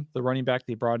Trainium, the running back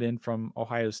they brought in from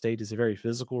Ohio State, is a very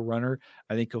physical runner.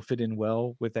 I think he'll fit in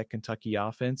well with that Kentucky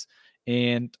offense.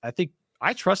 And I think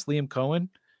I trust Liam Cohen,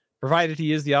 provided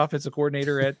he is the offensive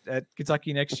coordinator at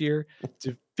Kentucky next year,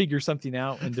 to figure something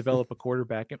out and develop a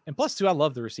quarterback. And plus, too, I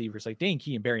love the receivers. Like Dane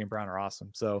Key and Barry and Brown are awesome.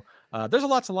 So there's a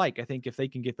lot to like, I think, if they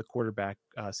can get the quarterback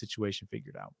situation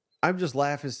figured out. I'm just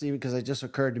laughing, Stephen, because it just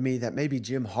occurred to me that maybe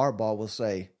Jim Harbaugh will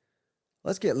say,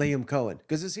 let's get Liam Cohen,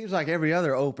 because it seems like every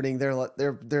other opening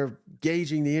they're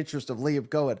gauging the interest of Liam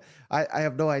Cohen. I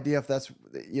have no idea if that's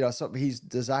something he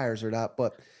desires or not,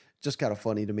 but just kind of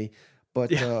funny to me.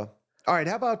 But all right,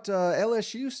 how about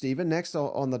LSU, Stephen? Next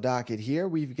on the docket here,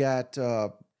 we've got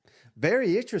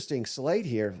very interesting slate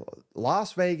here.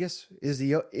 Las Vegas is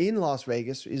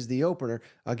the opener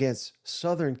against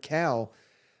Southern Cal.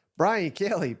 Brian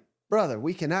Kelly, brother,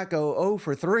 we cannot go 0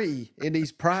 for 3 in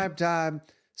these primetime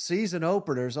season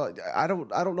openers. I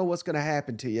don't know what's going to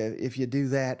happen to you if you do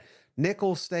that.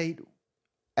 Nicholls State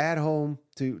at home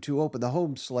to open the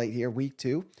home slate here, week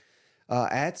 2.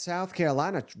 At South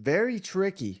Carolina, very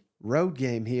tricky road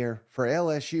game here for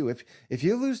LSU. If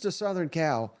you lose to Southern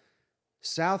Cal,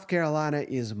 South Carolina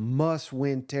is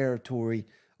must-win territory.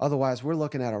 Otherwise, we're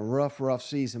looking at a rough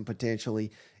season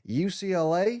potentially.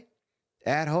 UCLA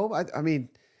at home. I mean,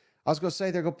 I was going to say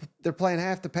they're playing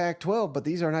half the Pac-12, but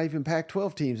these are not even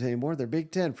Pac-12 teams anymore. They're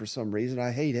Big Ten for some reason.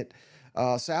 I hate it.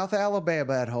 South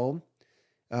Alabama at home.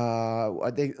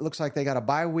 It looks like they got a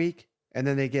bye week, and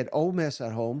then they get Ole Miss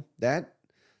at home.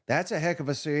 That's a heck of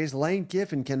a series. Lane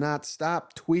Kiffin cannot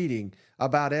stop tweeting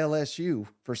about LSU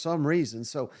for some reason.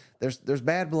 So there's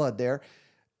bad blood there.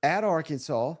 At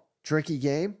Arkansas, tricky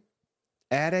game.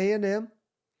 At A&M,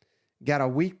 got a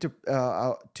week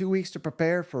to 2 weeks to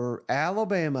prepare for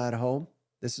Alabama at home.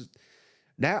 This is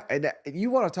now, and you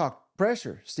want to talk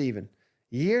pressure, Stephen.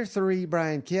 Year 3,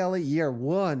 Brian Kelly. Year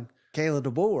 1, Kayla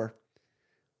DeBoer.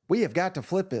 We have got to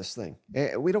flip this thing.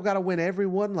 We don't got to win every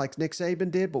one like Nick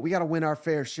Saban did, but we got to win our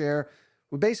fair share.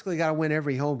 We basically got to win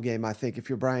every home game, I think, if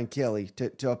you're Brian Kelly,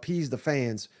 to appease the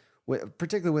fans,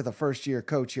 particularly with a first-year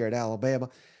coach here at Alabama.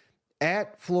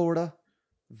 At Florida,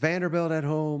 Vanderbilt at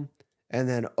home, and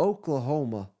then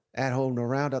Oklahoma at home to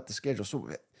round up the schedule. So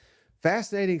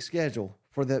fascinating schedule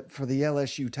for the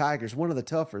LSU Tigers, one of the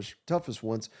toughest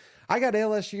ones. I got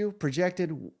LSU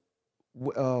projected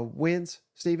wins,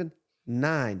 Stephen.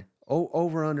 9.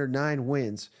 Over under 9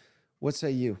 wins. What say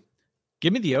you?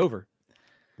 Give me the over.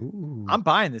 Ooh. I'm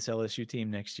buying this LSU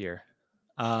team next year.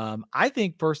 I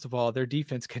think first of all, their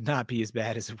defense cannot be as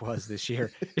bad as it was this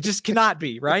year. It just cannot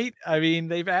be, right? I mean,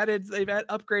 they've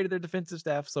upgraded their defensive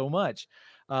staff so much.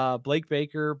 Blake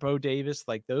Baker, Bo Davis,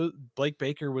 like those. Blake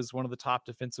Baker was one of the top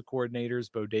defensive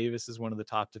coordinators. Bo Davis is one of the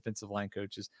top defensive line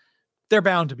coaches. They're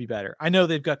bound to be better. I know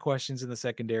they've got questions in the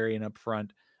secondary and up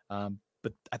front,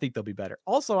 but I think they'll be better.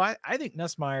 Also, I think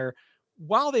Nussmeier,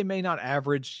 while they may not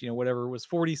average, whatever was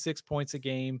 46 points a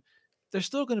game, they're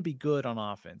still going to be good on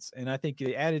offense. And I think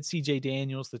they added CJ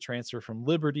Daniels, the transfer from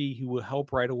Liberty, who will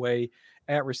help right away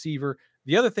at receiver.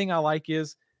 The other thing I like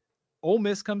is Ole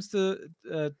Miss comes to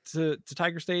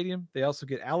Tiger Stadium. They also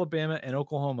get Alabama and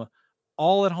Oklahoma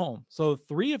all at home. So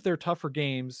 3 of their tougher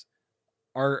games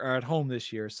are at home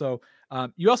this year. So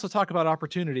you also talk about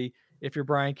opportunity. If you're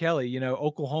Brian Kelly,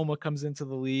 Oklahoma comes into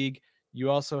the league. You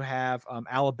also have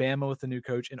Alabama with the new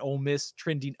coach and Ole Miss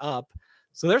trending up.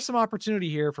 So there's some opportunity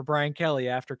here for Brian Kelly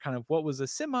after kind of what was a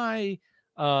semi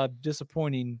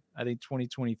disappointing, I think,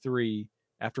 2023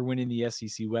 after winning the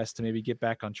SEC West to maybe get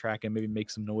back on track and maybe make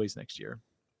some noise next year.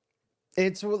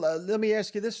 And so let me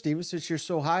ask you this, Steven, since you're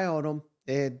so high on them,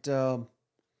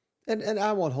 and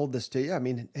I won't hold this to you. I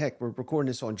mean, heck, we're recording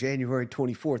this on January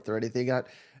 24th or anything.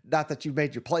 Not that you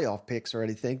made your playoff picks or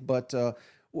anything, but are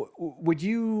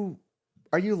you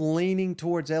leaning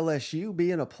towards LSU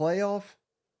being a playoff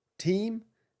team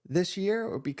this year?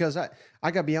 Or because I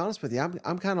got to be honest with you,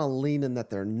 I'm kind of leaning that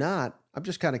they're not. I'm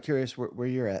just kind of curious where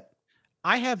you're at.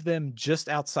 I have them just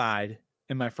outside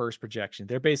in my first projection.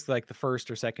 They're basically like the first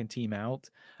or second team out.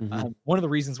 Mm-hmm. One of the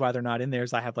reasons why they're not in there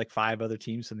is I have like 5 other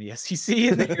teams from the SEC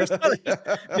in there. So,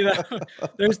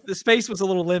 there's the space was a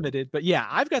little limited, but yeah,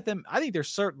 I've got them. I think they're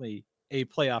certainly a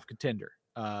playoff contender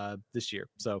this year.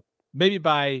 So maybe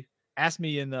ask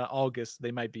me in August,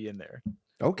 they might be in there.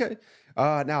 Okay.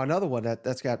 Now another one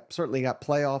that's certainly got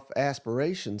playoff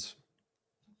aspirations.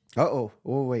 Oh,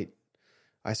 wait.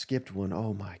 I skipped one.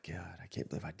 Oh my God. I can't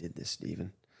believe I did this,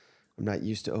 Steven. I'm not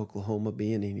used to Oklahoma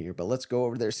being in here, but let's go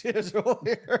over their schedule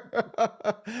here.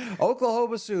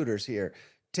 Oklahoma Sooners here.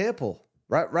 Temple,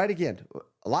 right again.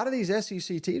 A lot of these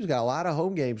SEC teams got a lot of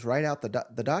home games right out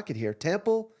the docket here.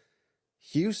 Temple,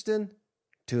 Houston,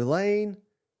 Tulane,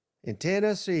 and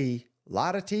Tennessee. A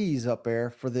lot of T's up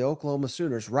there for the Oklahoma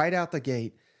Sooners right out the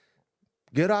gate.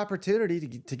 Good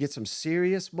opportunity to get some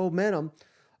serious momentum.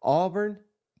 Auburn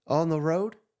on the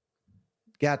road.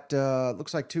 Got,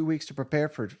 looks like 2 weeks to prepare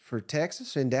for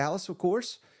Texas and Dallas, of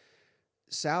course.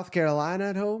 South Carolina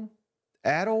at home.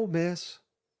 At Ole Miss.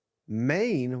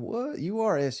 Maine. Well, you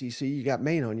are SEC. You got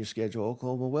Maine on your schedule.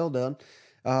 Oklahoma, well done.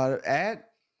 At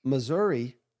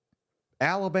Missouri.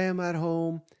 Alabama at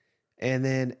home. And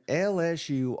then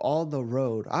LSU on the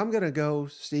road. I'm going to go,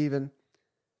 Steven,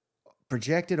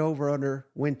 projected over-under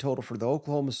win total for the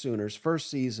Oklahoma Sooners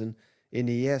first season in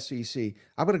the SEC.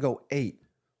 I'm going to go 8.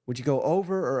 Would you go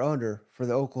over or under for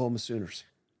the Oklahoma Sooners?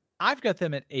 I've got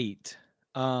them at 8.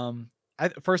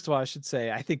 First of all, I should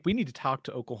say, I think we need to talk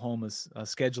to Oklahoma's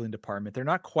scheduling department. They're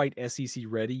not quite SEC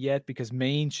ready yet because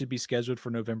Maine should be scheduled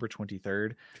for November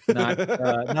 23rd. Not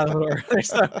a little early.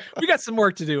 So we got some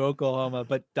work to do, Oklahoma,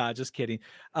 but just kidding.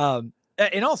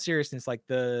 In all seriousness, like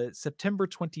the September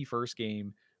 21st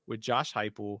game with Josh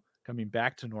Heupel coming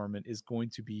back to Norman is going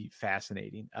to be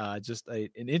fascinating. Just an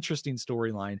interesting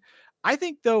storyline. I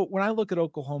think, though, when I look at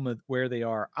Oklahoma, where they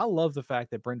are, I love the fact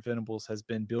that Brent Venables has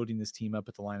been building this team up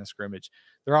at the line of scrimmage.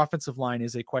 Their offensive line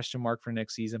is a question mark for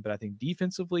next season, but I think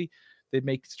defensively they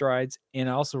make strides. And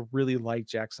I also really like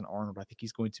Jackson Arnold. I think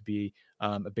he's going to be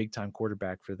a big-time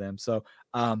quarterback for them. So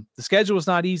the schedule is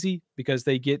not easy because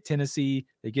they get Tennessee,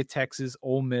 they get Texas,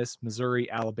 Ole Miss, Missouri,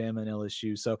 Alabama, and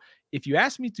LSU. So if you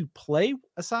ask me to play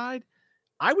aside,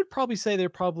 I would probably say they're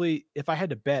probably, if I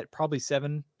had to bet, probably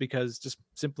 7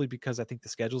 simply because I think the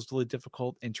schedule is really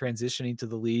difficult and transitioning to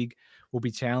the league will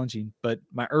be challenging. But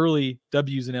my early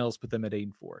W's and L's put them at 8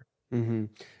 and 4. Mm-hmm.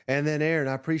 And then Aaron,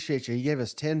 I appreciate you. You gave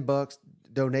us $10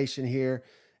 donation here.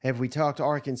 Have we talked to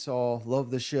Arkansas?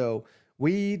 Love the show.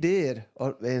 We did.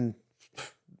 And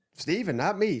Steven,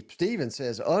 not me. Steven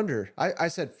says under. I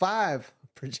said 5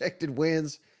 projected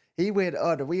wins. He went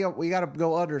under. We got to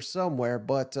go under somewhere,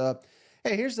 but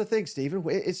hey, here's the thing, Steven.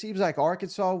 It seems like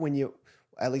Arkansas,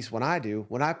 at least when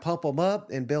I pump them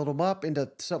up and build them up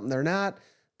into something they're not,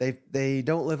 they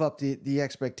don't live up to the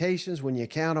expectations. When you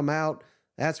count them out,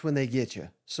 that's when they get you.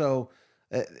 So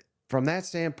from that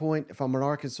standpoint, if I'm an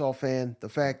Arkansas fan, the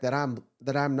fact that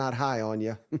I'm not high on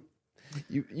you,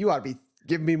 you ought to be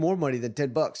giving me more money than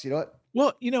 $10. You know what?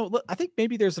 Well, look, I think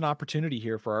maybe there's an opportunity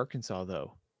here for Arkansas,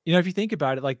 though. If you think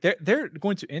about it, like they're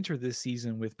going to enter this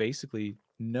season with basically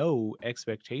no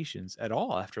expectations at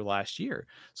all after last year.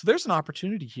 So there's an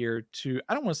opportunity here to,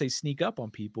 I don't want to say sneak up on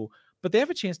people, but they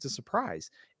have a chance to surprise.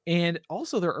 And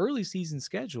also their early season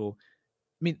schedule.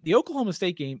 I mean, the Oklahoma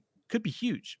State game could be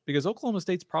huge because Oklahoma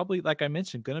State's probably, like I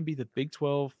mentioned, going to be the Big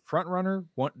 12 front runner,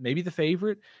 one maybe the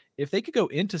favorite. If they could go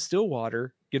into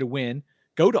Stillwater, get a win,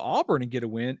 go to Auburn and get a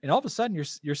win, and all of a sudden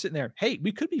you're sitting there, hey,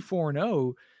 we could be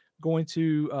 4-0 going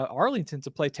to Arlington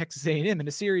to play Texas A&M in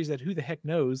a series that who the heck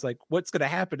knows like what's going to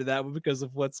happen to that one because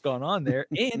of what's gone on there.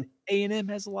 And A&M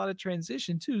has a lot of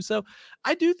transition too. So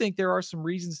I do think there are some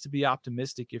reasons to be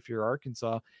optimistic if you're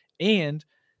Arkansas. And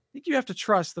I think you have to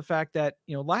trust the fact that,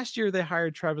 last year they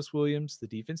hired Travis Williams. The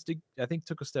defense I think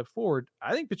took a step forward.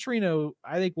 I think Petrino,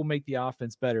 will make the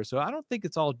offense better. So I don't think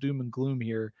it's all doom and gloom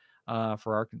here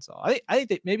for Arkansas. I think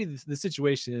that maybe the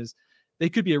situation is they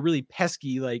could be a really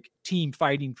pesky like team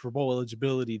fighting for bowl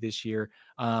eligibility this year.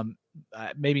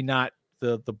 Maybe not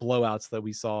the blowouts that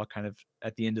we saw kind of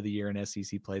at the end of the year in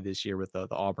SEC play this year with the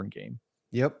Auburn game.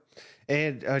 Yep.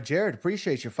 And Jared,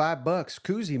 appreciate your $5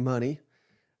 koozie money.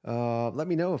 Let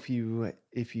me know if you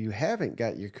haven't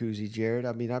got your koozie, Jared.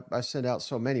 I mean, I send out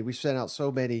so many. We've sent out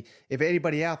so many. If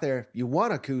anybody out there, you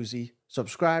want a koozie,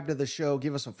 subscribe to the show.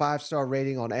 Give us a 5-star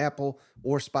rating on Apple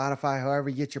or Spotify, however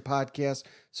you get your podcast.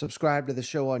 Subscribe to the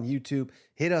show on YouTube.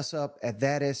 Hit us up at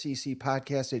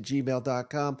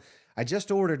thatsecpodcast@gmail.com. I just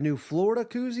ordered new Florida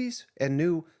koozies and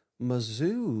new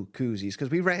Mizzou koozies because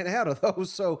we ran out of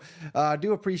those. So I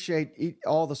do appreciate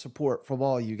all the support from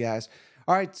all you guys.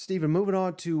 All right, Stephen, moving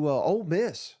on to Ole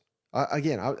Miss.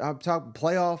 Again, I'm talking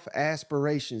playoff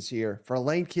aspirations here for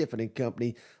Lane Kiffin and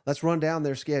company. Let's run down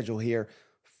their schedule here.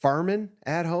 Furman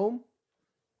at home.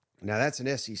 Now, that's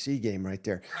an SEC game right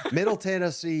there. Middle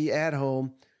Tennessee at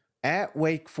home. At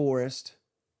Wake Forest.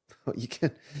 You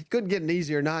couldn't get an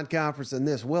easier non-conference than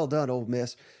this. Well done, Ole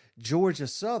Miss. Georgia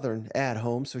Southern at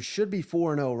home, so should be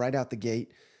 4-0 right out the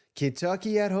gate.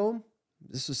 Kentucky at home.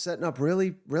 This is setting up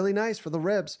really, really nice for the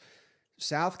Rebs.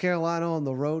 South Carolina on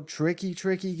the road. Tricky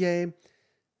game.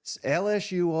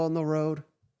 LSU on the road.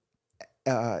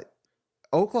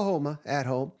 Oklahoma at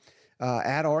home.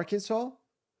 At Arkansas.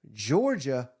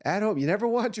 Georgia at home. You never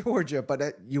want Georgia,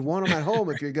 but you want them at home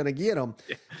if you're going to get them.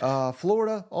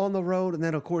 Florida on the road. And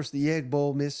then, of course, the Egg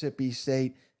Bowl, Mississippi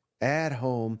State at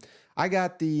home. I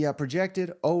got the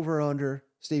projected over-under,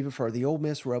 Stephen, for the Ole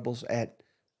Miss Rebels at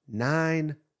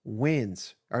 9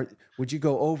 wins. Would you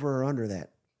go over or under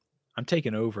that? I'm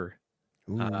taking over.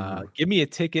 Give me a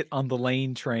ticket on the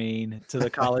Lane train to the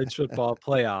college football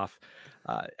playoff.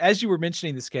 As you were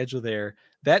mentioning the schedule there,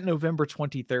 that November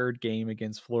 23rd game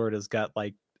against Florida's got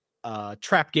like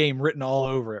trap game written all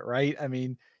over it, right? I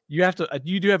mean,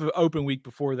 you do have an open week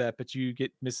before that, but you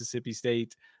get Mississippi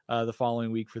State the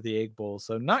following week for the Egg Bowl.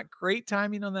 So not great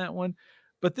timing on that one,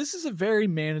 but this is a very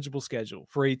manageable schedule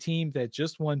for a team that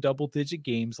just won double-digit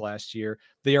games last year.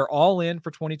 They are all in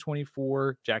for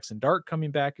 2024. Jackson Dart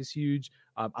coming back is huge.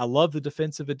 I love the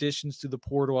defensive additions to the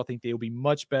portal. I think they will be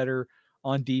much better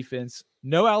on defense.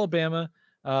 No Alabama,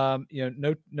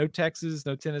 no Texas,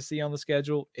 no Tennessee on the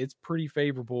schedule. It's pretty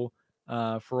favorable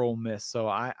for Ole Miss. So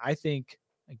I think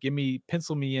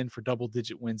pencil me in for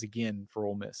double-digit wins again for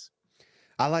Ole Miss.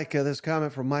 I like this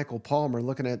comment from Michael Palmer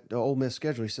looking at the Ole Miss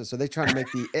schedule. He says, so they trying to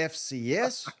make the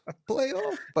FCS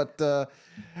playoff? But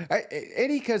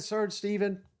any concern,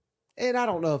 Stephen? And I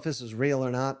don't know if this is real or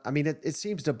not. I mean, it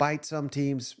seems to bite some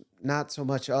teams, not so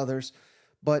much others.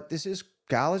 But this is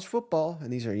college football,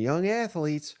 and these are young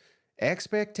athletes.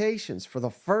 Expectations for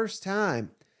the first time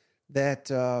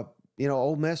that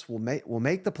Ole Miss will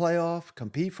make the playoff,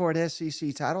 compete for an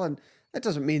SEC title, and that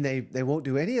doesn't mean they won't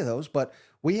do any of those, but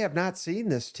we have not seen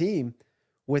this team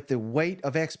with the weight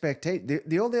of expectation.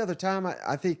 The only other time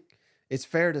I think it's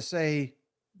fair to say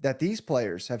that these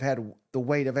players have had the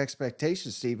weight of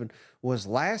expectations, Stephen, was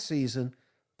last season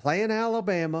playing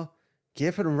Alabama,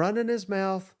 Kiffin running his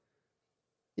mouth.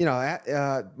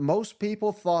 Most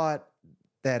people thought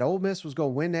that Ole Miss was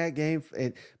going to win that game.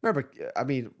 And remember,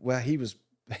 he was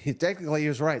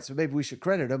right, so maybe we should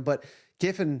credit him, but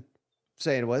Kiffin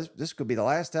saying this could be the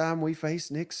last time we face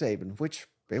Nick Saban, which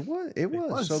it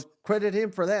was. So credit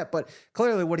him for that. But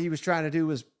clearly what he was trying to do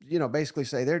was, basically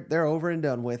say they're over and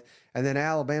done with. And then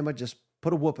Alabama just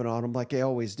put a whooping on them like they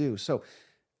always do. So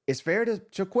it's fair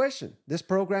to question. This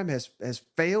program has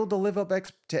failed to live up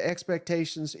to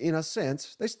expectations in a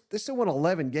sense. They still won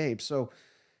 11 games. So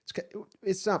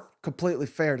it's not completely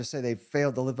fair to say they've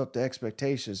failed to live up to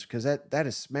expectations because that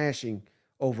is smashing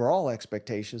overall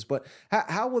expectations. But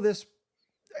how will this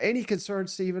any concern,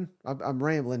 Stephen? I'm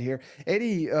rambling here.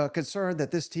 Any concern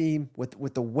that this team,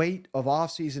 with the weight of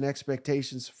offseason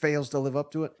expectations, fails to live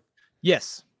up to it?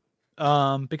 Yes.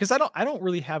 Because I don't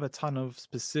really have a ton of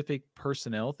specific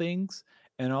personnel things,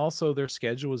 and also their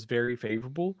schedule is very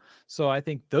favorable. So I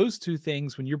think those two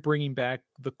things, when you're bringing back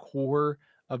the core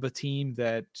of a team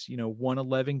that, won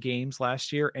 11 games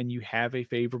last year and you have a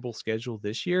favorable schedule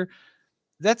this year,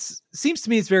 that's seems to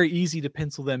me it's very easy to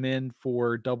pencil them in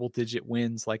for double digit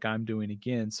wins like I'm doing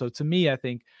again. So to me, I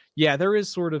think, yeah, there is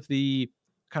sort of the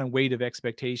kind of weight of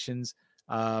expectations.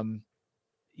 Um,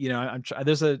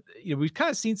 there's we've kind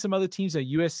of seen some other teams.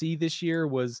 USC this year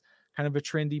was kind of a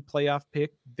trendy playoff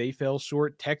pick. They fell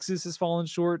short. Texas has fallen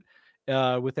short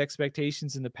with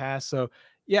expectations in the past. So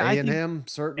yeah, I think A&M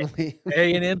certainly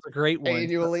A&M's a great one.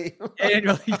 annually.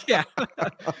 Annually, yeah.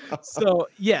 So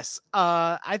yes,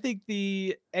 I think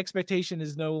the expectation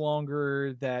is no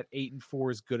longer that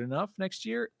 8-4 is good enough next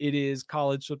year. It is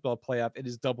college football playoff. It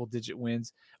is double digit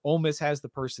wins. Ole Miss has the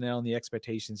personnel and the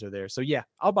expectations are there. So yeah,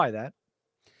 I'll buy that.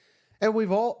 And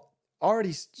we've all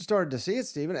already started to see it,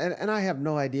 Stephen. And I have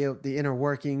no idea the inner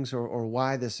workings or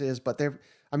why this is, but they're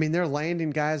landing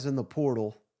guys in the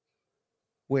portal,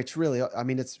 which really, I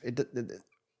mean,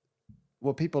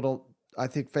 what people don't, I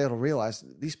think, fail to realize.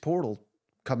 These portal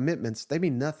commitments, they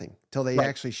mean nothing till they Right.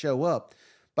 actually show up.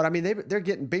 But I mean, they're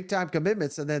getting big time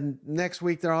commitments, and then next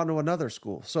week they're on to another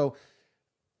school. So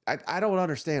I don't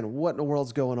understand what in the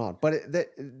world's going on, but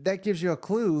that gives you a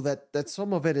clue that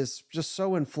some of it is just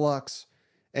so in flux.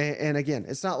 And again,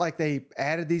 it's not like they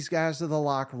added these guys to the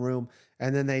locker room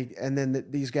and then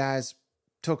these guys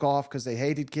took off because they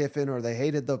hated Kiffin or they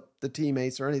hated the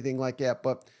teammates or anything like that.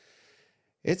 But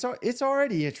it's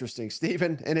already interesting,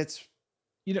 Stephen, and it's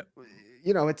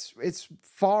You know, it's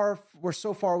far. We're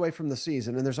so far away from the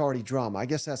season, and there's already drama. I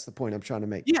guess that's the point I'm trying to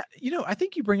make. yeah, I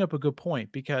think you bring up a good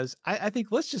point because I think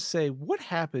let's just say what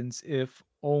happens if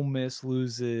Ole Miss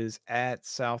loses at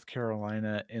South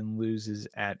Carolina and loses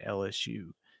at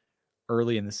LSU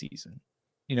early in the season.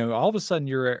 All of a sudden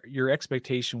your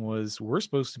expectation was we're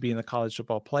supposed to be in the college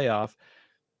football playoff.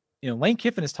 Lane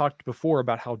Kiffin has talked before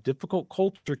about how difficult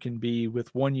culture can be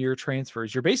with 1-year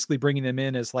transfers. You're basically bringing them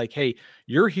in as like, hey,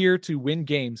 you're here to win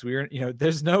games.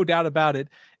 There's no doubt about it.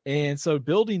 And so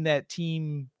building that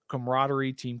team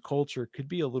camaraderie, team culture could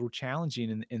be a little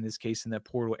challenging in this case, in that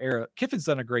portal era. Kiffin's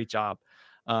done a great job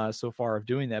so far of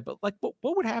doing that. But like, what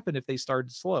would happen if they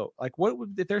started slow? Like,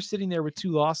 if they're sitting there with 2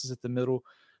 losses at the middle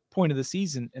point of the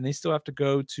season and they still have to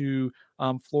go to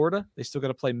Florida, they still got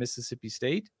to play Mississippi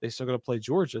State, they still got to play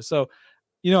Georgia. So,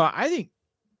 I think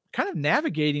kind of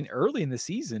navigating early in the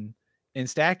season and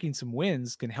stacking some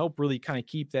wins can help really kind of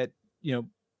keep that,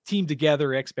 team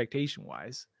together expectation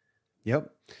wise. Yep.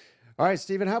 All right,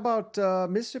 Stephen, how about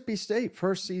Mississippi State?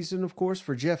 First season, of course,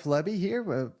 for Jeff Lebby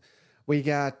here. We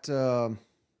got,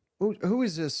 who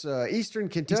is this? Eastern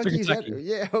Kentucky? Eastern Kentucky.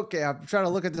 Yeah, okay. I'm trying to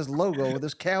look at this logo with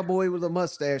this cowboy with a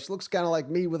mustache. Looks kind of like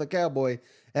me with a cowboy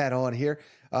hat on here.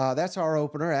 That's our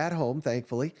opener at home,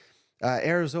 thankfully.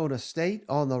 Arizona State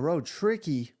on the road.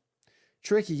 Tricky.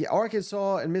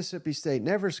 Arkansas and Mississippi State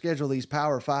never schedule these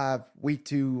Power 5 week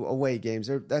 2 away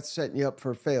games. That's setting you up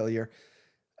for failure.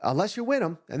 Unless you win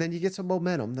them, and then you get some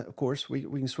momentum. Of course, we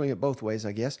can swing it both ways,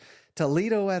 I guess.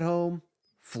 Toledo at home,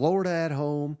 Florida at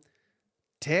home,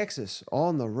 Texas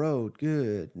on the road.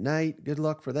 Good night. Good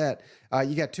luck for that.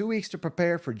 You got 2 weeks to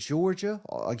prepare for Georgia,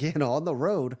 again on the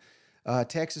road.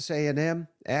 Texas A&M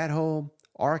at home,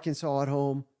 Arkansas at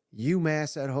home,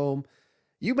 UMass at home.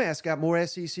 UMass got more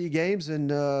SEC games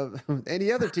than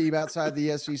any other team outside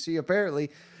the SEC, apparently.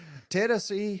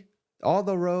 Tennessee on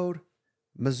the road,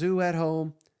 Mizzou at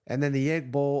home, and then the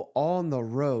Egg Bowl on the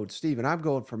road. Stephen, I'm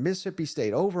going for Mississippi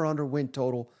State over under win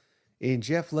total in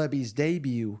Jeff Lebby's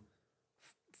debut.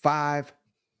 5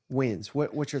 wins.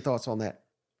 What's your thoughts on that?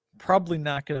 Probably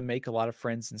not going to make a lot of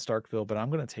friends in Starkville, but I'm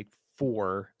going to take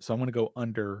 4. So I'm going to go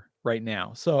under right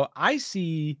now. So I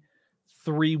see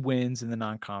 3 wins in the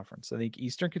non-conference. I think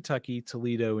Eastern Kentucky,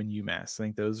 Toledo, and UMass. I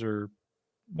think those are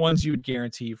ones you would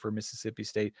guarantee for Mississippi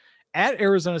State. At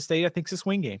Arizona State, I think it's a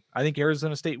swing game. I think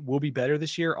Arizona State will be better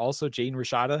this year. Also, Jaden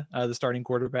Rashada, the starting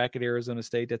quarterback at Arizona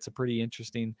State. That's a pretty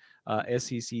interesting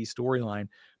SEC storyline.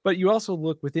 But you also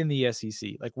look within the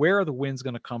SEC, like where are the wins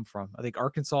going to come from? I think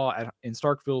Arkansas in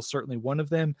Starkville is certainly one of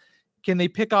them. Can they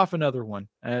pick off another one?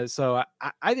 So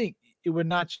I think it would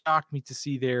not shock me to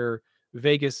see their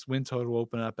Vegas win total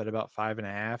open up at about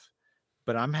 5.5.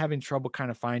 But I'm having trouble kind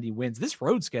of finding wins. This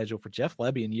road schedule for Jeff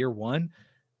Lebby in year 1,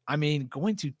 I mean,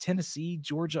 going to Tennessee,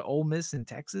 Georgia, Ole Miss, and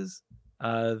Texas,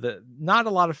 not a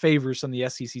lot of favors on the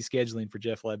SEC scheduling for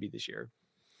Jeff Lebby this year.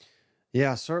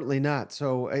 Yeah, certainly not.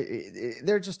 So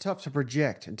they're just tough to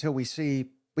project until we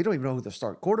see. We don't even know who the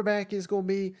start quarterback is going to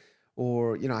be,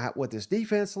 or what this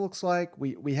defense looks like.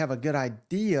 We have a good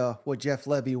idea what Jeff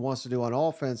Lebby wants to do on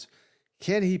offense.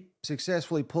 Can he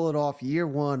successfully pull it off year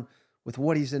one with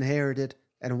what he's inherited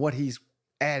and what he's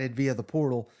added via the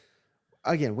portal?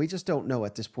 Again, we just don't know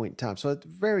at this point in time. So it's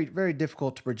very, very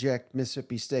difficult to project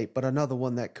Mississippi State, but another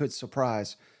one that could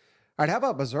surprise. All right, how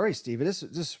about Missouri, Stephen?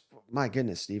 This my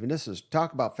goodness, Stephen. This is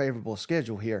talk about favorable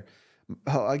schedule here.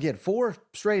 Again, 4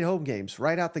 straight home games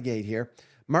right out the gate here.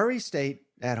 Murray State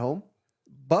at home,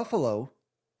 Buffalo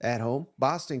at home,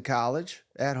 Boston College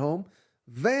at home,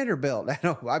 Vanderbilt at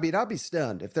home. I mean, I'll be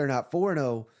stunned if they're not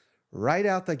 4-0 right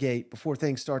out the gate before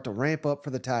things start to ramp up for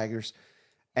the Tigers.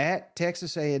 At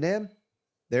Texas A&M,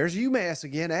 there's UMass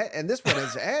again, and this one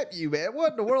is at UMass.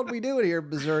 What in the world are we doing here,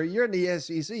 Missouri? You're in the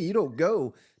SEC. You don't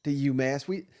go to UMass.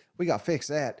 We got to fix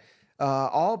that.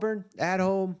 Auburn at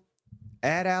home,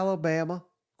 at Alabama.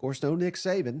 Of course, no Nick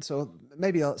Saban, so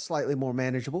maybe a slightly more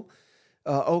manageable.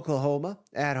 Oklahoma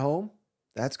at home.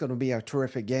 That's going to be a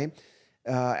terrific game.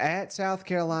 At South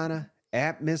Carolina,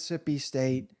 at Mississippi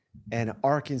State, and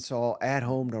Arkansas at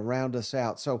home to round us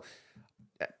out. So,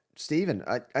 Stephen,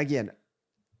 again,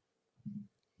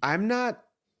 I'm not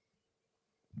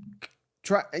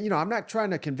I'm not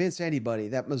trying to convince anybody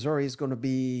that Missouri is going to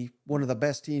be one of the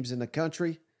best teams in the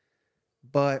country,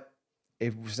 but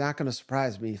it's not going to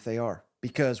surprise me if they are,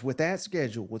 because with that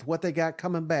schedule, with what they got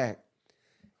coming back,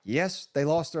 yes, they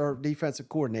lost their defensive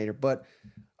coordinator, but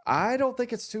I don't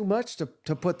think it's too much to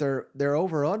put their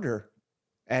over under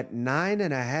at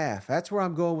 9.5. That's where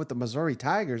I'm going with the Missouri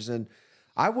Tigers, and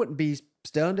I wouldn't be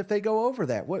stunned if they go over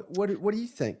that. What do you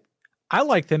think? I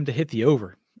like them to hit the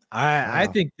over. I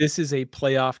think this is a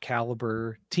playoff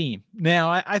caliber team. Now,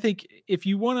 I think if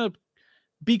you want to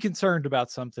be concerned about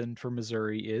something for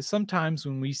Missouri is sometimes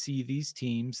when we see these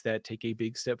teams that take a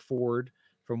big step forward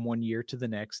from one year to the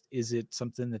next, is it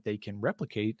something that they can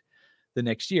replicate the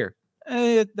next year?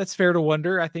 That's fair to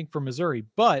wonder, I think, for Missouri.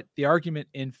 But the argument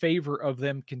in favor of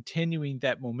them continuing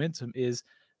that momentum is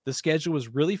the schedule is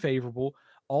really favorable.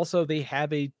 Also, they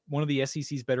have one of the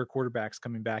SEC's better quarterbacks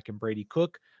coming back in Brady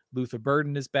Cook. Luther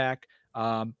Burden is back.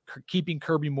 Keeping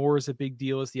Kirby Moore is a big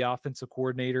deal as the offensive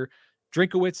coordinator.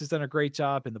 Drinkowitz has done a great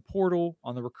job in the portal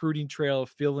on the recruiting trail,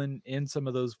 filling in some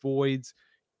of those voids.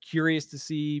 Curious to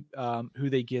see who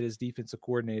they get as defensive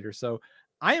coordinator. So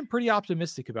I am pretty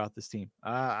optimistic about this team.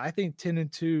 I think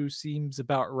 10-2 seems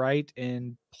about right,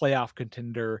 and playoff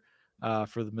contender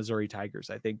for the Missouri Tigers,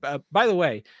 I think. By the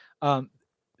way,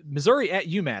 Missouri at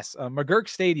UMass. McGurk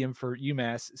Stadium for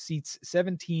UMass seats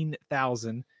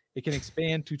 17,000. It can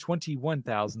expand to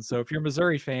 21,000. So if you're a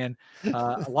Missouri fan,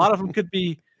 a lot of them could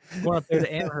be going up there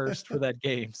to Amherst for that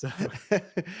game. So,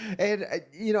 and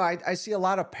I see a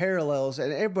lot of parallels,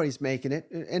 and everybody's making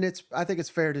it, and I think it's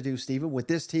fair to do, Stephen, with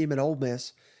this team at Ole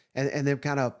Miss, and them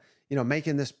kind of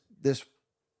making this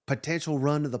potential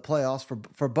run to the playoffs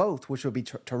for both, which would be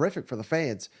terrific for the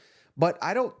fans. But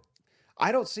I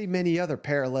don't see many other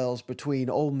parallels between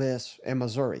Ole Miss and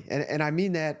Missouri, and I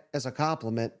mean that as a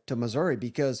compliment to Missouri,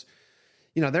 because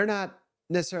they're not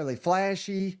necessarily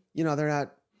flashy. They're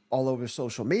not all over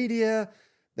social media.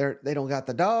 They don't got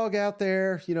the dog out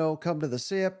there, come to the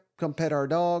SIP, come pet our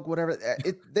dog, whatever.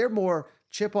 They're more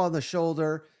chip on the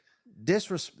shoulder.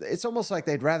 It's almost like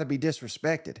they'd rather be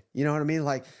disrespected. You know what I mean?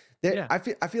 Like, yeah. I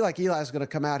feel like Eli's going to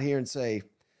come out here and say,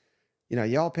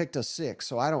 y'all picked us 6,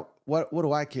 so I don't. What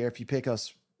do I care if you pick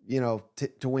us, to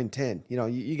win 10?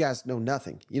 You guys know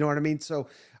nothing. You know what I mean? So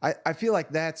I feel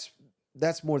like that's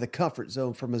more the comfort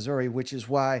zone for Missouri, which is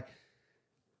why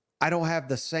I don't have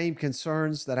the same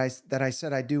concerns that I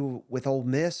said I do with Ole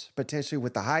Miss, potentially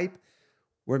with the hype.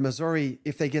 Where Missouri,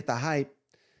 if they get the hype,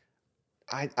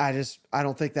 I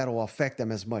don't think that'll affect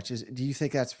them as much. Do you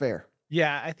think that's fair?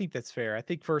 Yeah, I think that's fair. I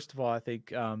think, first of all,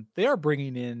 they are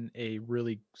bringing in a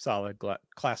really solid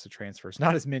class of transfers.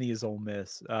 Not as many as Ole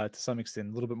Miss, to some extent,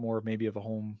 a little bit more maybe of a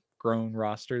homegrown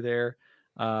roster there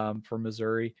for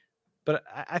Missouri. But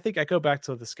I think I go back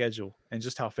to the schedule and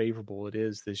just how favorable it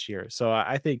is this year. So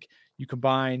I think you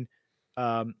combine,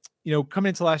 coming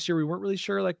into last year, we weren't really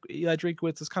sure. Like, Eli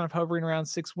Drinkowitz is kind of hovering around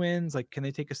 6 wins. Like, can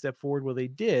they take a step forward? Well, they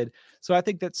did. So I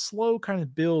think that slow kind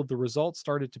of build, the results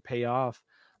started to pay off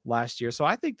last year. So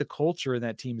I think the culture in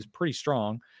that team is pretty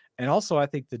strong. And also I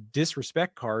think the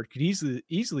disrespect card could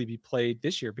easily be played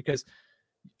this year, because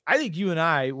I think you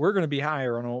and we're going to be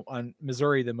higher on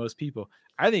Missouri than most people.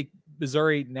 I think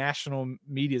Missouri national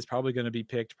media is probably going to be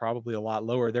picked probably a lot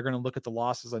lower. They're going to look at the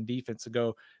losses on defense and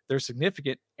go, they're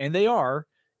significant, and they are.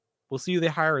 We'll see who they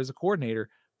hire as a coordinator.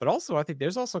 But also, I think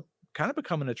there's also kind of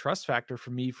becoming a trust factor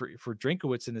for me for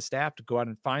Drinkowitz and the staff to go out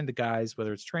and find the guys,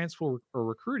 whether it's transfer or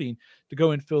recruiting, to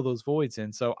go and fill those voids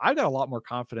in. So I've got a lot more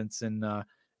confidence in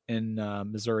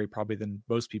Missouri probably than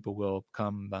most people will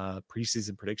come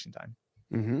preseason prediction time.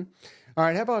 Mm-hmm. All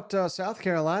right. How about South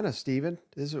Carolina, Stephen?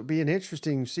 This would be an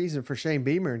interesting season for Shane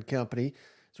Beamer and company.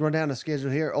 Let's run down the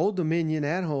schedule here. Old Dominion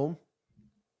at home.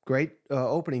 Great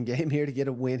opening game here to get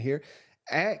a win here.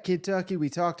 At Kentucky, we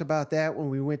talked about that when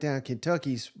we went down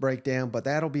Kentucky's breakdown, but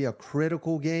that'll be a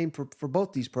critical game for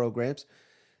both these programs.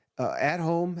 At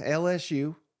home,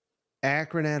 LSU.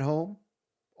 Akron at home.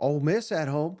 Ole Miss at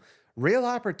home. Real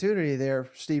opportunity there,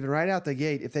 Stephen, right out the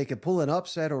gate. If they could pull an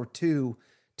upset or two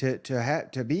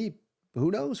to be, who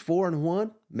knows,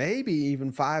 4-1, maybe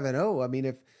even 5-0. I mean,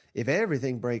 if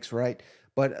everything breaks right,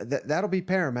 but that'll be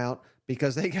paramount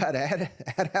because they got at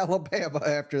Alabama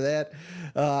after that,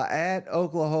 at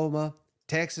Oklahoma,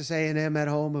 Texas A&M at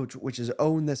home, which has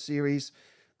owned the series.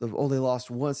 They've only lost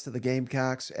once to the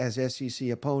Gamecocks as SEC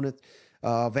opponent.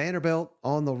 Vanderbilt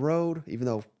on the road, even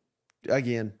though,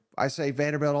 again, I say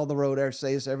Vanderbilt on the road. I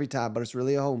say this every time, but it's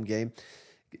really a home game.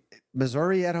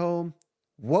 Missouri at home.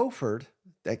 Wofford,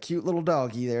 that cute little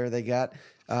doggy there they got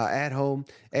at home.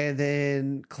 And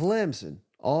then Clemson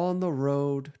on the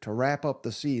road to wrap up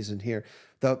the season here.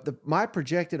 My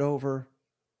projected over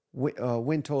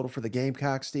win total for the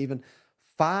Gamecocks, Stephen,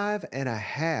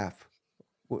 5.5.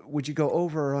 Would you go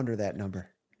over or under that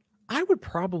number? I would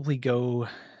probably go,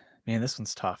 man, this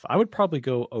one's tough. I would probably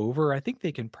go over. I think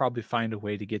they can probably find a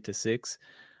way to get to 6.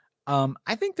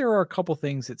 I think there are a couple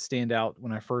things that stand out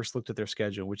when I first looked at their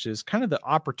schedule, which is kind of the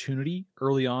opportunity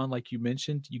early on, like you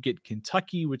mentioned. You get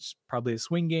Kentucky, which is probably a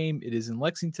swing game. It is in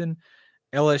Lexington.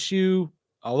 LSU,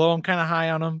 although I'm kind of high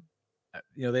on them,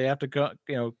 they have to go,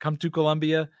 come to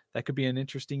Columbia. That could be an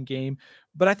interesting game.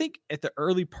 But I think at the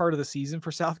early part of the season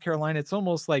for South Carolina, it's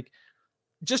almost like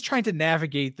just trying to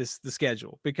navigate the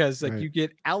schedule because right. You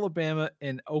get Alabama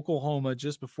and Oklahoma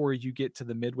just before you get to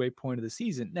the midway point of the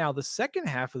season. Now, the second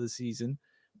half of the season,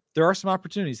 there are some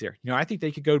opportunities there. I think they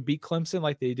could go beat Clemson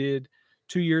like they did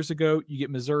 2 years ago. You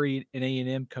get Missouri and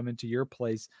A&M coming to your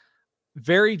place.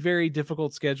 Very, very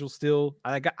difficult schedule still.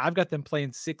 I've got them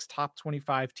playing 6 top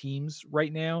 25 teams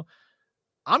right now.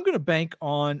 I'm going to bank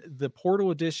on the portal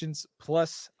additions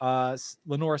plus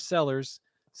Lenora Sellers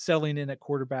selling in at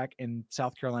quarterback and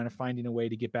South Carolina finding a way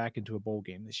to get back into a bowl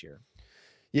game this year.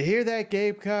 You hear that,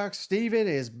 Gamecock? Steven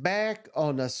is back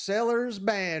on the Sellers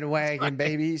bandwagon,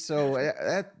 baby. So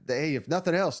hey, if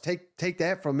nothing else, take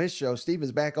that from this show.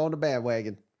 Steven's back on the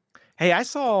bandwagon. Hey, I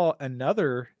saw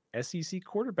another SEC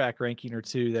quarterback ranking or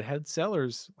two that had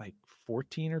Sellers like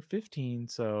 14 or 15.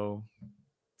 So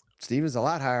Steven's a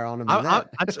lot higher on him than that.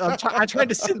 I tried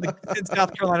to send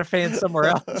South Carolina fans somewhere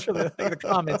else for the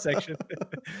comment section.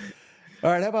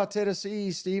 All right, how about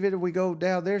Tennessee, Steven? We go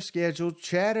down their schedule.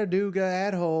 Chattanooga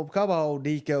at home. Come on,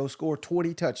 Nico. Scored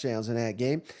 20 touchdowns in that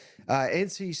game.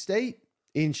 NC State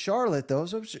in Charlotte, though.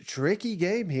 So it's a tricky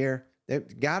game here.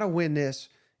 They've got to win this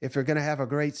if they're going to have a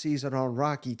great season on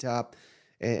Rocky Top.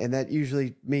 And that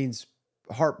usually means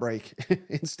heartbreak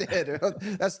instead.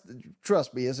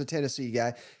 Trust me, as a Tennessee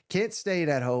guy. Kent State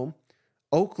at home.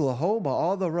 Oklahoma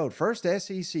on the road. First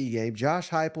SEC game. Josh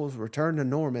Heupel's return to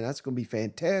Norman. That's going to be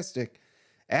fantastic.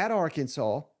 At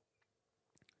Arkansas.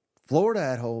 Florida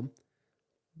at home.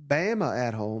 Bama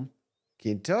at home.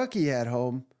 Kentucky at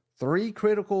home. 3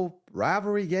 critical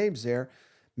rivalry games there.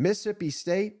 Mississippi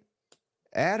State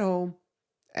at home.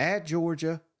 At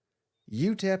Georgia.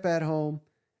 UTEP at home.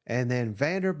 And then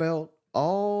Vanderbilt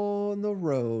on the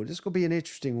road. This is going to be an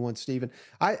interesting one, Stephen.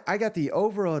 I got the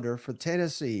over-under for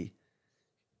Tennessee,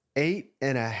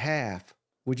 8.5.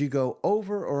 Would you go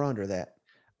over or under that?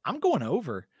 I'm going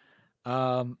over.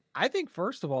 I think,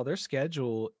 first of all, their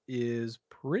schedule is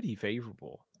pretty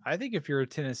favorable. I think if you're a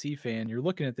Tennessee fan, you're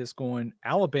looking at this going,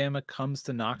 Alabama comes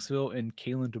to Knoxville in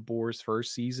Kalen DeBoer's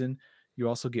first season. You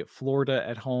also get Florida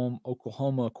at home.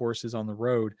 Oklahoma, of course, is on the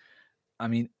road. I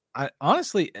mean,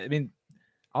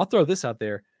 I'll throw this out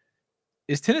there.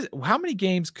 How many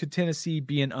games could Tennessee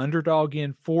be an underdog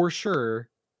in for sure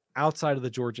outside of the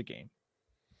Georgia game?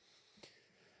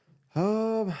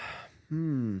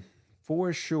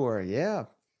 For sure. Yeah.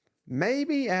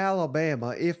 Maybe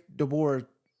Alabama if DeBoer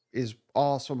is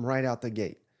awesome right out the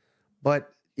gate.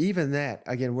 But even that,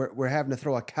 again, we're having to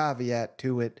throw a caveat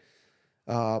to it.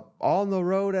 On the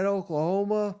road at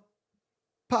Oklahoma,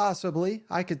 possibly.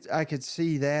 I could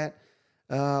see that.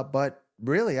 But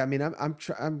really, I mean,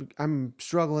 I'm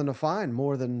struggling to find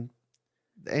more than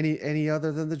any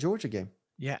other than the Georgia game.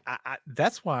 Yeah,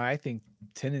 that's why I think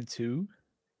 10-2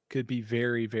 could be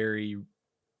very, very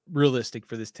realistic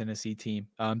for this Tennessee team.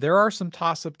 There are some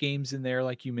toss-up games in there,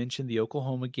 like you mentioned, the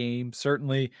Oklahoma game,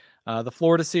 certainly the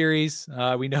Florida series.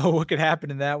 We know what could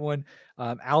happen in that one.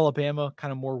 Alabama,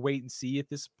 kind of more wait and see at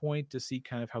this point to see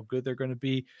kind of how good they're going to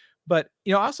be. But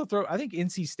I also I think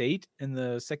NC State in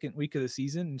the second week of the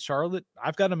season in Charlotte.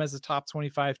 I've got them as a top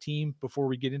 25 team before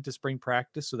we get into spring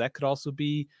practice, so that could also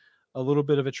be a little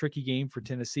bit of a tricky game for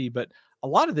Tennessee. But a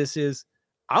lot of this is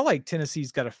I like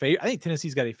Tennessee's got I think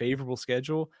Tennessee's got a favorable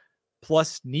schedule,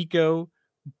 plus Nico,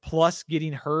 plus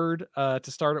getting Hurd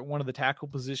to start at one of the tackle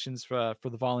positions for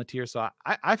the Volunteers. So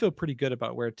I feel pretty good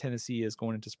about where Tennessee is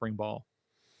going into spring ball.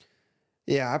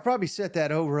 Yeah, I probably set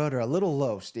that over under a little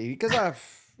low, Steve, because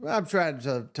I'm trying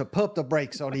to pump the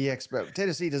brakes on the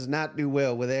Tennessee does not do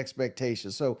well with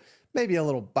expectations, so maybe a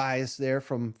little bias there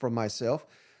from myself.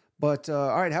 But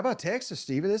all right, how about Texas,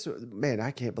 Steven? Man, I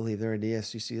can't believe they're in the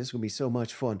SEC. This is going to be so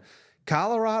much fun.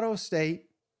 Colorado State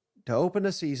to open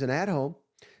the season at home,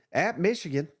 at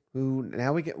Michigan, who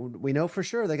now we know for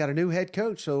sure they got a new head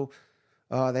coach, so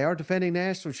they are defending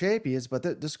national champions.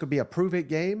 But this could be a prove-it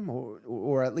game,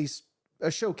 or at least a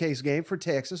showcase game for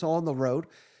Texas on the road.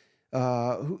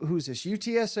 Who's this?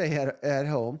 UTSA at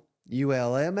home,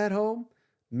 ULM at home,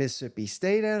 Mississippi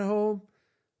State at home,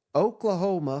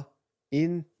 Oklahoma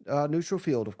in neutral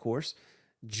field, of course.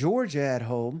 Georgia at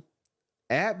home,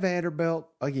 at Vanderbilt.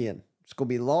 Again, it's going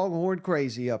to be Longhorn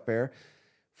crazy up there.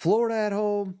 Florida at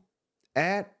home,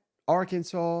 at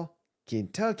Arkansas,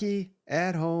 Kentucky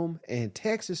at home, and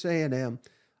Texas A&M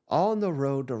on the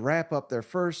road to wrap up their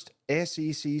first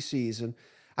SEC season.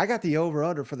 I got the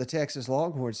over-under for the Texas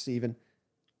Longhorns, Stephen.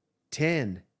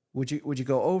 10. Would you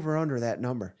go over under that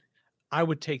number? I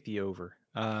would take the over.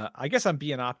 I guess I'm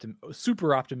being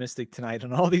super optimistic tonight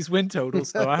on all these win totals,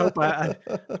 so I hope I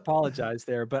apologize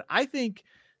there. But I think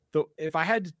if I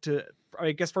had to,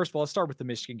 I guess first of all, let's start with the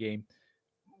Michigan game.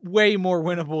 Way more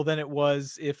winnable than it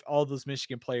was if all those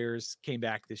Michigan players came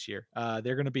back this year.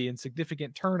 They're going to be in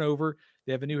significant turnover.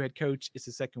 They have a new head coach. It's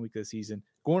the second week of the season.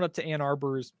 Going up to Ann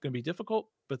Arbor is going to be difficult,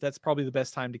 but that's probably the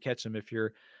best time to catch them if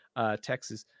you're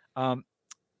Texas.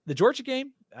 The Georgia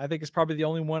game, I think, is probably the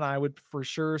only one I would for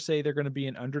sure say they're going to be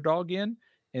an underdog in,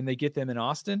 and they get them in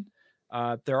Austin.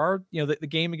 There are, the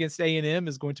game against A&M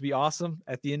is going to be awesome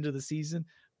at the end of the season,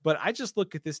 but I just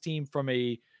look at this team from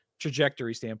a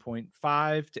trajectory standpoint,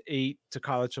 5 to 8 to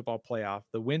college football playoff.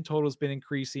 The win total has been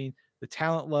increasing, the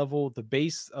talent level, the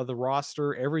base of the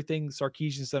roster, everything.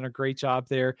 Sarkisian's done a great job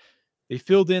there. They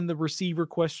filled in the receiver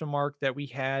question mark that we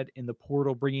had in the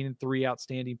portal, bringing in 3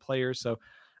 outstanding players. So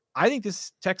I think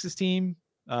this Texas team,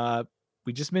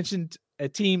 we just mentioned a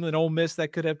team in Ole Miss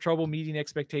that could have trouble meeting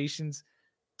expectations.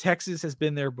 Texas has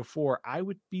been there before. I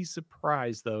would be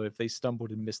surprised, though, if they stumbled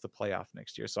and missed the playoff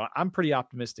next year. So I'm pretty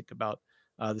optimistic about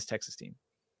this Texas team.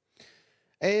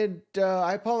 And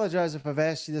I apologize if I've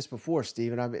asked you this before,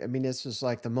 Stephen. I mean, this is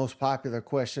like the most popular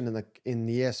question in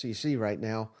the SEC right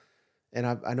now. And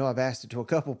I know I've asked it to a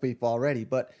couple people already,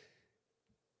 but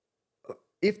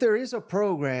if there is a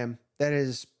program that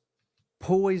is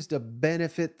poised to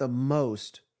benefit the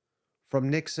most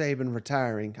from Nick Saban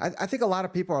retiring, I think a lot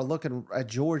of people are looking at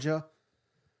Georgia,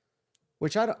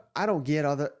 which I don't get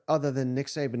other than Nick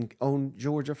Saban owned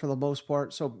Georgia for the most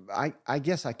part. So I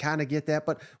guess I kind of get that.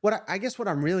 But what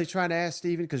I'm really trying to ask,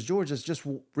 Stephen, because Georgia's just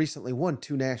recently won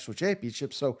 2 national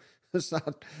championships, so there's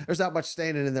not much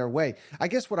standing in their way. I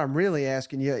guess what I'm really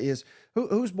asking you is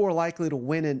who's more likely to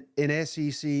win in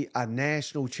SEC a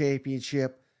national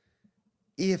championship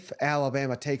if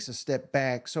Alabama takes a step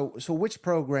back? So which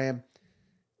program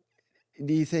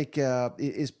do you think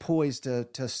is poised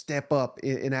to step up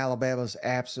in Alabama's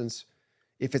absence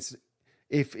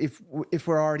if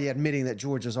we're already admitting that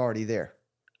Georgia's already there?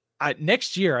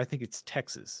 Next year, I think it's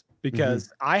Texas,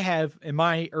 because I have, in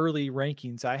my early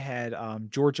rankings, I had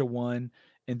Georgia 1,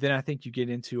 and then I think you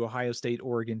get into Ohio State,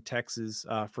 Oregon, Texas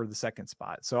for the second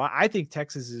spot. So I think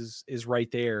Texas is right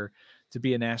there to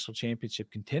be a national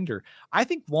championship contender. I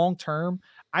think long term,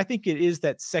 I think it is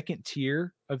that second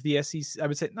tier of the SEC. I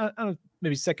would say, I don't know,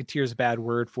 maybe second tier is a bad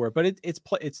word for it, but it's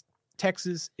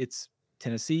Texas, it's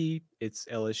Tennessee, it's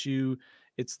LSU.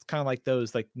 It's kind of like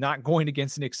those, like not going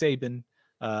against Nick Saban.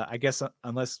 I guess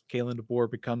unless Kalen DeBoer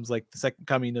becomes like the second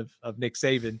coming of Nick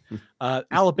Saban,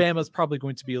 Alabama is probably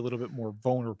going to be a little bit more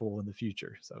vulnerable in the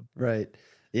future. So right.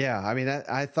 Yeah, I mean,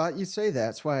 I thought you'd say that.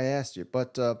 That's why I asked you.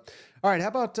 But all right, how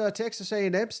about Texas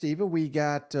A&M, Stephen? We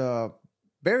got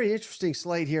very interesting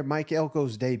slate here. Mike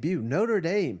Elko's debut, Notre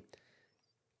Dame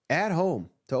at home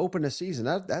to open the season.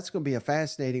 That's going to be a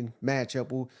fascinating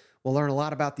matchup. We'll learn a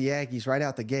lot about the Aggies right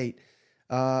out the gate.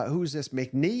 Who's this?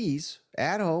 McNeese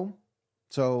at home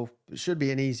So it should be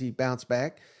an easy bounce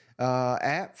back.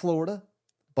 At Florida,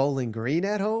 Bowling Green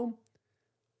at home,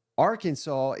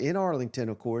 Arkansas in Arlington,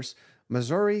 of course,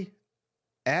 Missouri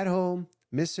at home,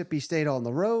 Mississippi State on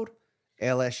the road,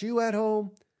 LSU at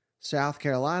home, South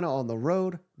Carolina on the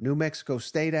road, New Mexico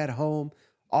State at home,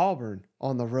 Auburn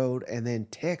on the road, and then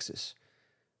Texas.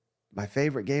 My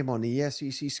favorite game on the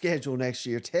SEC schedule next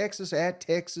year, Texas at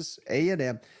Texas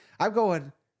A&M. I'm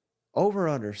going over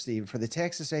under, Steve, for the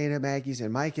Texas A&M Aggies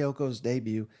and Mike Elko's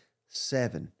debut,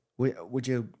 7. Would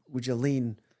you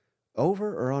lean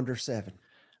over or under 7?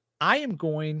 I am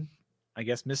going, I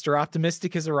guess Mr.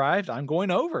 Optimistic has arrived. I'm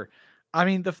going over. I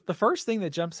mean, the first thing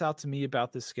that jumps out to me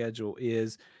about this schedule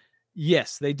is,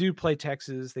 yes, they do play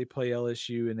Texas, they play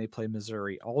LSU, and they play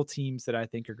Missouri, all teams that I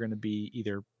think are going to be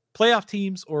either playoff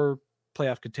teams or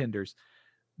playoff contenders.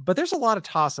 But there's a lot of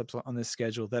toss-ups on this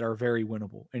schedule that are very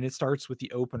winnable, and it starts with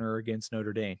the opener against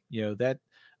Notre Dame. You know, that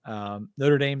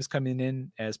Notre Dame is coming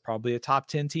in as probably a top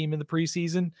 10 team in the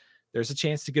preseason. There's a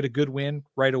chance to get a good win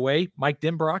right away. Mike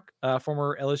Denbrock,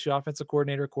 former LSU offensive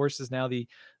coordinator, of course, is now the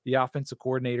offensive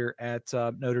coordinator at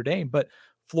Notre Dame. But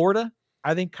Florida,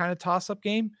 I think, kind of toss-up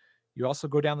game. You also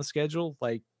go down the schedule,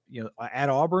 like, you know, at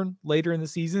Auburn later in the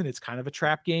season. It's kind of a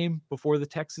trap game before the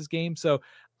Texas game. So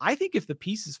I think if the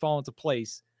pieces fall into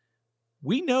place,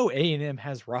 we know A&M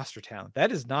has roster talent.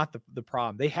 That is not the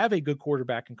problem. They have a good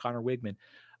quarterback in Connor Wigman.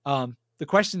 The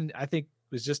question, I think,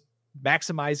 was just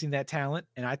maximizing that talent,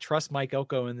 and I trust Mike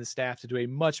Elko and the staff to do a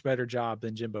much better job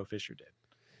than Jimbo Fisher did.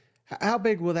 How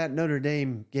big will that Notre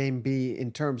Dame game be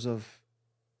in terms of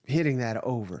hitting that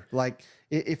over? Like,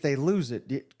 if they lose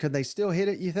it, could they still hit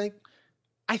it, you think?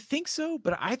 I think so,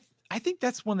 but I think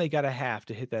that's one they got to have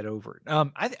to hit that over.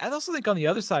 I also think on the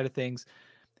other side of things,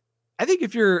 I think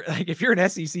if you're an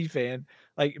SEC fan,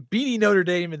 like, beating Notre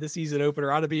Dame in the season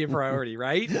opener ought to be a priority,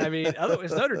 right? I mean,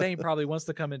 otherwise Notre Dame probably wants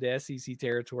to come into SEC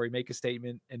territory, make a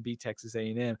statement, and beat Texas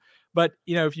A&M. But,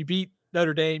 you know, if you beat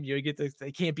Notre Dame,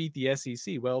 they can't beat the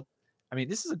SEC. Well, I mean,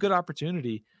 this is a good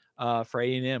opportunity for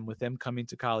A&M with them coming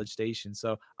to College Station.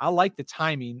 So I like the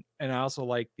timing, and I also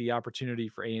like the opportunity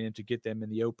for A&M to get them in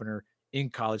the opener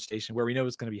in College Station, where we know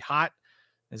it's going to be hot.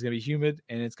 It's going to be humid,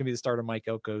 and it's going to be the start of Mike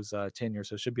Elko's tenure,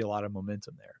 so it should be a lot of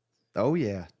momentum there. Oh,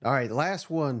 yeah. All right, last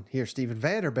one here, Stephen.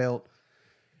 Vanderbilt.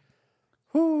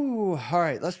 Whew. All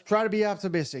right, let's try to be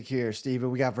optimistic here, Stephen.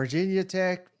 We got Virginia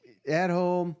Tech at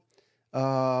home.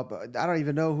 But I don't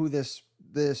even know who who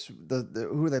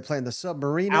are they playing? The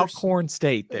Submariners? Alcorn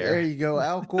State there. There you go.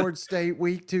 Alcorn State,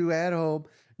 week 2 at home.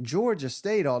 Georgia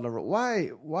State on the road.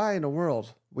 Why in the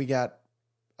world we got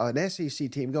an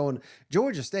SEC team going?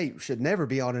 Georgia State should never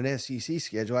be on an SEC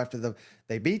schedule after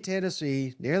they beat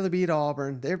Tennessee, nearly beat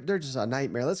Auburn. They're just a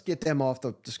nightmare. Let's get them off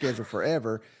the schedule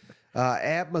forever.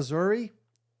 At Missouri,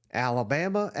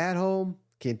 Alabama at home,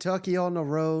 Kentucky on the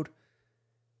road.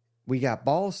 We got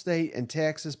Ball State and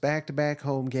Texas back-to-back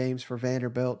home games for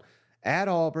Vanderbilt. At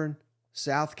Auburn,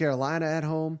 South Carolina at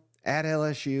home, at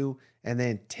LSU, and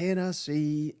then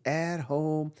Tennessee at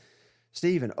home.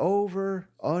 Stephen, over,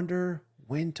 under,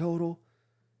 win total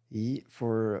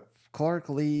for Clark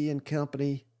Lee and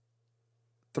company,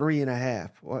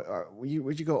 3.5.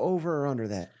 Would you go over or under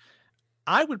that?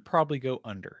 I would probably go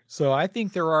under. So I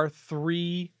think there are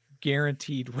 3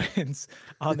 guaranteed wins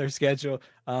on their schedule.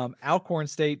 Alcorn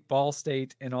State, Ball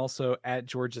State, and also at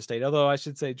Georgia State. Although I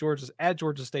should say at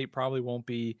Georgia State probably won't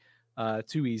be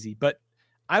too easy. But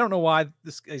I don't know why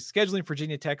scheduling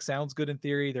Virginia Tech sounds good in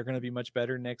theory. They're going to be much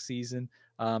better next season.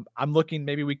 I'm looking,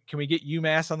 maybe can we get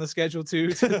UMass on the schedule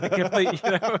too?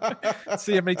 To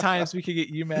see how many times we could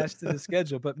get UMass to the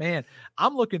schedule. But man,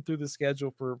 I'm looking through the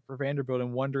schedule for Vanderbilt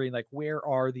and wondering, like, where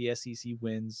are the SEC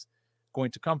wins going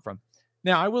to come from?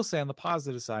 Now, I will say on the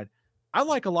positive side, I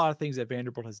like a lot of things that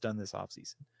Vanderbilt has done this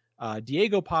offseason.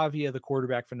 Diego Pavia, the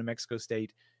quarterback from New Mexico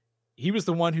State, he was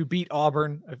the one who beat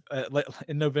Auburn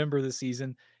in November this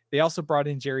season. They also brought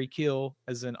in Jerry Kill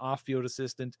as an off-field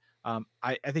assistant.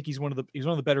 I think he's one of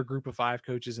the better group of 5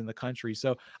 coaches in the country.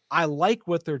 So I like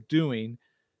what they're doing.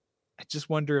 I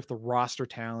just wonder if the roster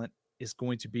talent is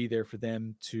going to be there for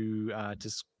them to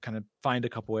just kind of find a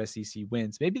couple SEC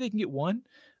wins. Maybe they can get one,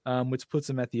 which puts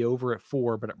them at the over at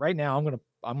 4. But right now, I'm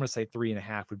gonna say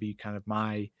 3.5 would be kind of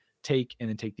my take, and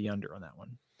then take the under on that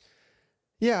one.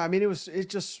 Yeah, I mean, it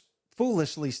just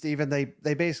foolishly, Stephen.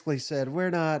 They basically said, we're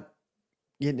not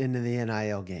getting into the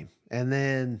NIL game, and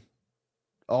then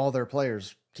all their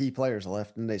key players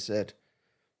left, and they said,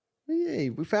 hey,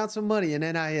 we found some money in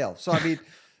NIL. So I mean.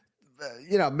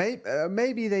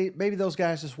 Maybe those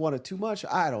guys just wanted too much.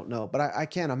 I don't know, but I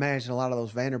can't imagine a lot of those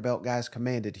Vanderbilt guys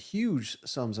commanded huge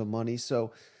sums of money.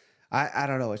 So I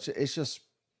don't know. It's just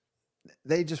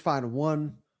they just find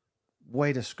one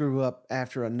way to screw up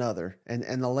after another,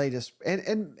 and the latest.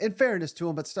 And in fairness to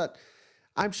them, but it's not.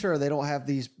 I'm sure they don't have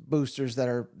these boosters that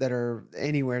are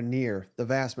anywhere near the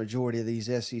vast majority of these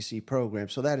SEC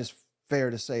programs. So that is fair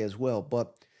to say as well.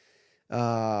 But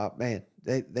man,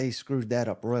 they screwed that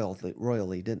up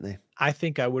royally, didn't they? I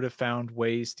think I would have found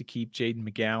ways to keep Jaden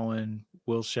McGowan,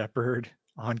 Will Shepherd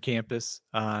on campus.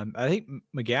 I think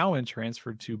McGowan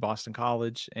transferred to Boston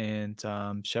College and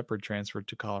Shepherd transferred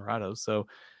to Colorado. So,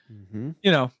 you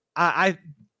know, I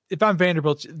if I'm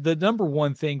Vanderbilt, the number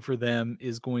one thing for them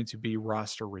is going to be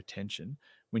roster retention.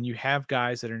 When you have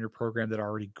guys that are in your program that are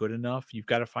already good enough, you've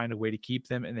got to find a way to keep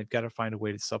them, and they've got to find a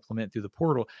way to supplement through the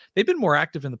portal. They've been more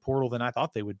active in the portal than I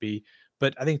thought they would be.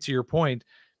 But I think to your point,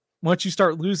 once you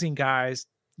start losing guys,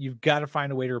 you've got to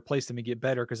find a way to replace them and get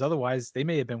better, because otherwise they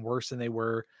may have been worse than they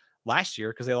were last year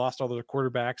because they lost all their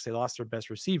quarterbacks. They lost their best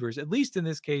receivers. At least in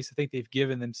this case, I think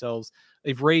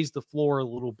they've raised the floor a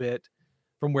little bit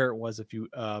from where it was a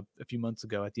few months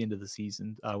ago at the end of the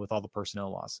season with all the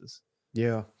personnel losses.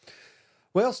 Yeah.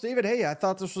 Well, Stephen, hey, I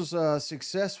thought this was a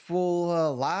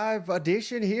successful live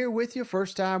edition here with you.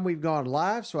 First time we've gone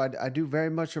live, so I do very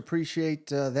much appreciate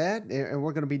that. And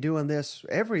we're going to be doing this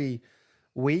every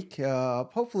week.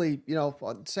 Hopefully,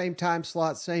 same time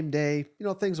slot, same day.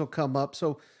 Things will come up,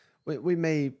 so we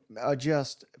may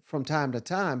adjust from time to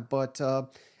time. But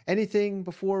anything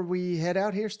before we head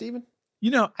out here, Stephen?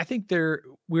 I think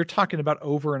we're talking about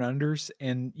over and unders,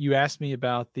 and you asked me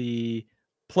about the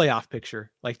playoff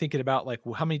picture, like thinking about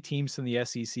how many teams in the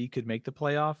SEC could make the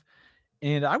playoff.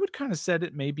 And I would kind of set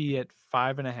it maybe at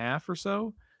 5.5 or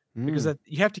so, because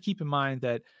you have to keep in mind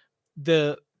that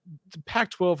the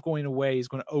Pac-12 going away is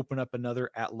going to open up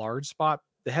another at-large spot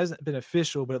that hasn't been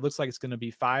official, but it looks like it's going to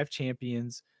be 5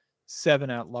 champions, 7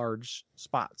 at-large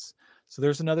spots. So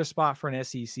there's another spot for an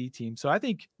SEC team. So I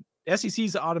think SEC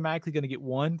is automatically going to get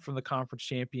 1 from the conference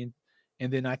champion.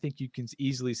 And then I think you can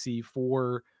easily see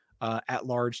 4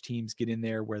 at-large teams get in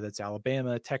there, where that's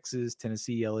Alabama, Texas,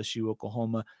 Tennessee, LSU,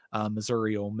 Oklahoma,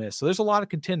 Missouri, Ole Miss. So there's a lot of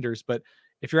contenders. But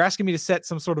if you're asking me to set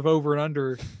some sort of over and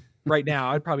under right now,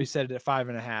 I'd probably set it at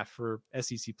 5.5 for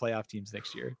SEC playoff teams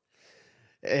next year.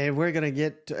 And we're going to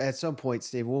get to, at some point,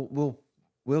 Steve,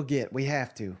 we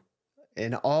have to,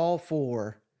 and all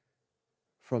 4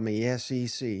 from the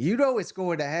SEC. It's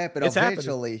going to happen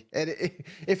eventually. Happening. And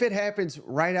if it happens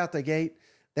right out the gate,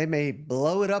 they may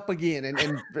blow it up again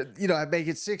and make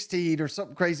it 16 or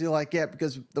something crazy like that,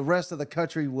 because the rest of the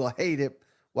country will hate it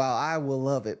while I will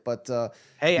love it. But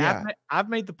hey, yeah. I've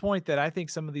made the point that I think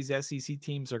some of these SEC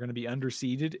teams are going to be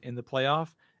underseeded in the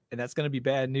playoff, and that's going to be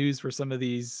bad news for some of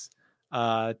these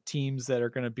teams that are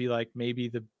going to be like maybe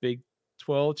the Big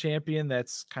 12 champion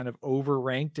that's kind of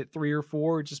overranked at 3 or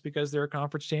 4 just because they're a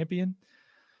conference champion.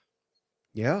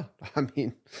 Yeah, I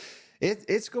mean,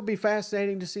 it's going to be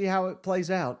fascinating to see how it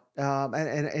plays out.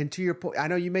 And to your point, I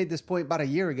know you made this point about a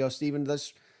year ago, Stephen.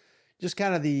 That's just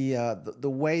kind of the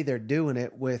way they're doing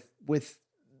it with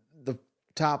the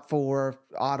top 4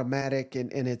 automatic,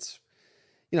 and it's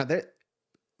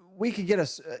we could get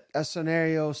a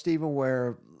scenario, Stephen,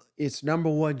 where it's number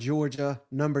 1 Georgia,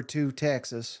 number 2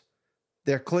 Texas.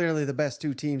 They're clearly the best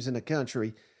 2 teams in the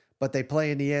country, but they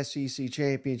play in the SEC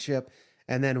championship,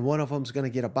 and then one of them's going to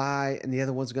get a bye, and the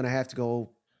other one's going to have to go,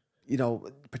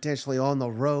 potentially on the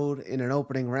road in an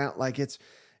opening round. Like it's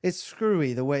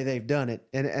screwy the way they've done it,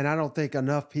 and I don't think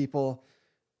enough people,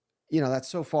 that's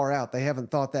so far out. They haven't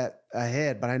thought that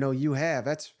ahead, but I know you have.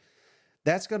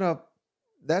 That's gonna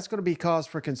be cause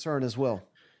for concern as well.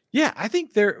 Yeah, I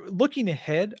think they're looking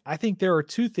ahead. I think there are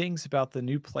 2 things about the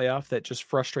new playoff that just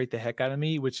frustrate the heck out of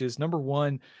me, which is, number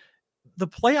 1, the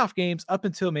playoff games up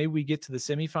until maybe we get to the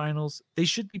semifinals, they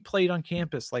should be played on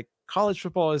campus. Like college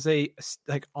football is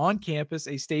on campus,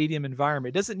 a stadium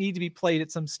environment. It doesn't need to be played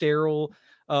at some sterile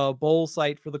bowl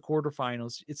site for the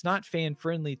quarterfinals. It's not fan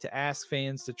friendly to ask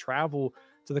fans to travel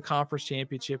to the conference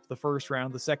championship, the first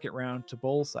round, the second round to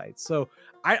bowl sites. So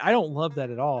I don't love that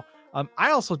at all.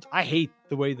 I hate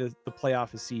the way the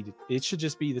playoff is seeded. It should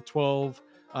just be the 12.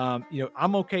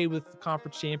 I'm okay with the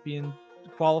conference champion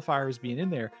qualifiers being in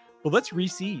there, but let's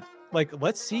reseed.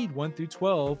 Let's seed 1 through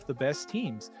 12, the best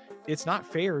teams. It's not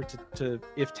fair to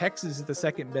if Texas is the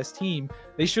second best team,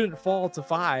 they shouldn't fall to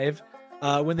 5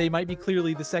 when they might be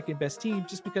clearly the second best team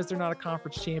just because they're not a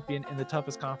conference champion in the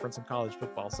toughest conference in college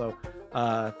football. So,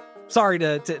 sorry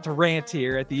to rant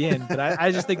here at the end, but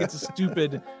I just think it's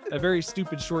a very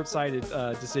stupid, short-sighted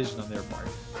decision on their part.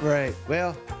 Right.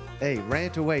 Well, hey,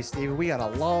 rant away, Stephen. We got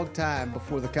a long time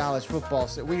before the college football,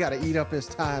 so we got to eat up this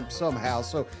time somehow.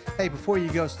 So, hey, before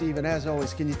you go, Stephen, as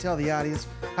always, can you tell the audience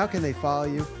how can they follow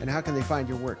you and how can they find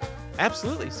your work?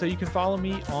 Absolutely. So you can follow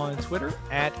me on Twitter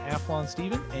at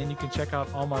AthlonSteven, and you can check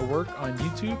out all my work on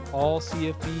YouTube, all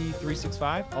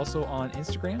CFB365, also on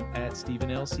Instagram at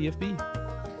StephenLCFB.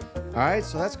 All right,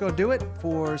 so that's going to do it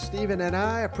for Stephen and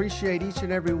I. Appreciate each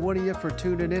and every one of you for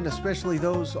tuning in, especially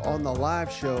those on the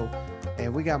live show.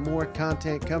 And we got more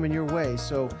content coming your way.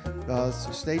 So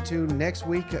stay tuned. Next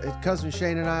week, Cousin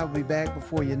Shane and I will be back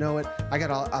before you know it. I got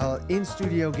an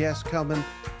in-studio guest coming.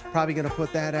 Probably going to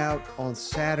put that out on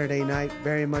Saturday night.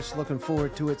 Very much looking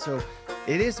forward to it. So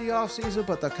it is the off season,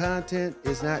 but the content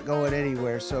is not going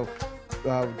anywhere. So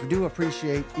we do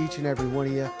appreciate each and every one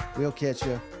of you. We'll catch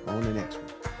you on the next one.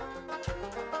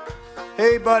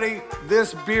 Hey, buddy,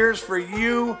 this beer's for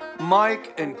you,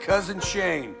 Mike, and Cousin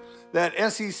Shane. That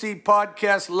SEC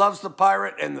podcast loves the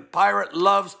Pirate, and the Pirate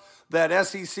loves that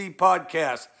SEC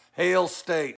podcast. Hail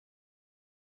State.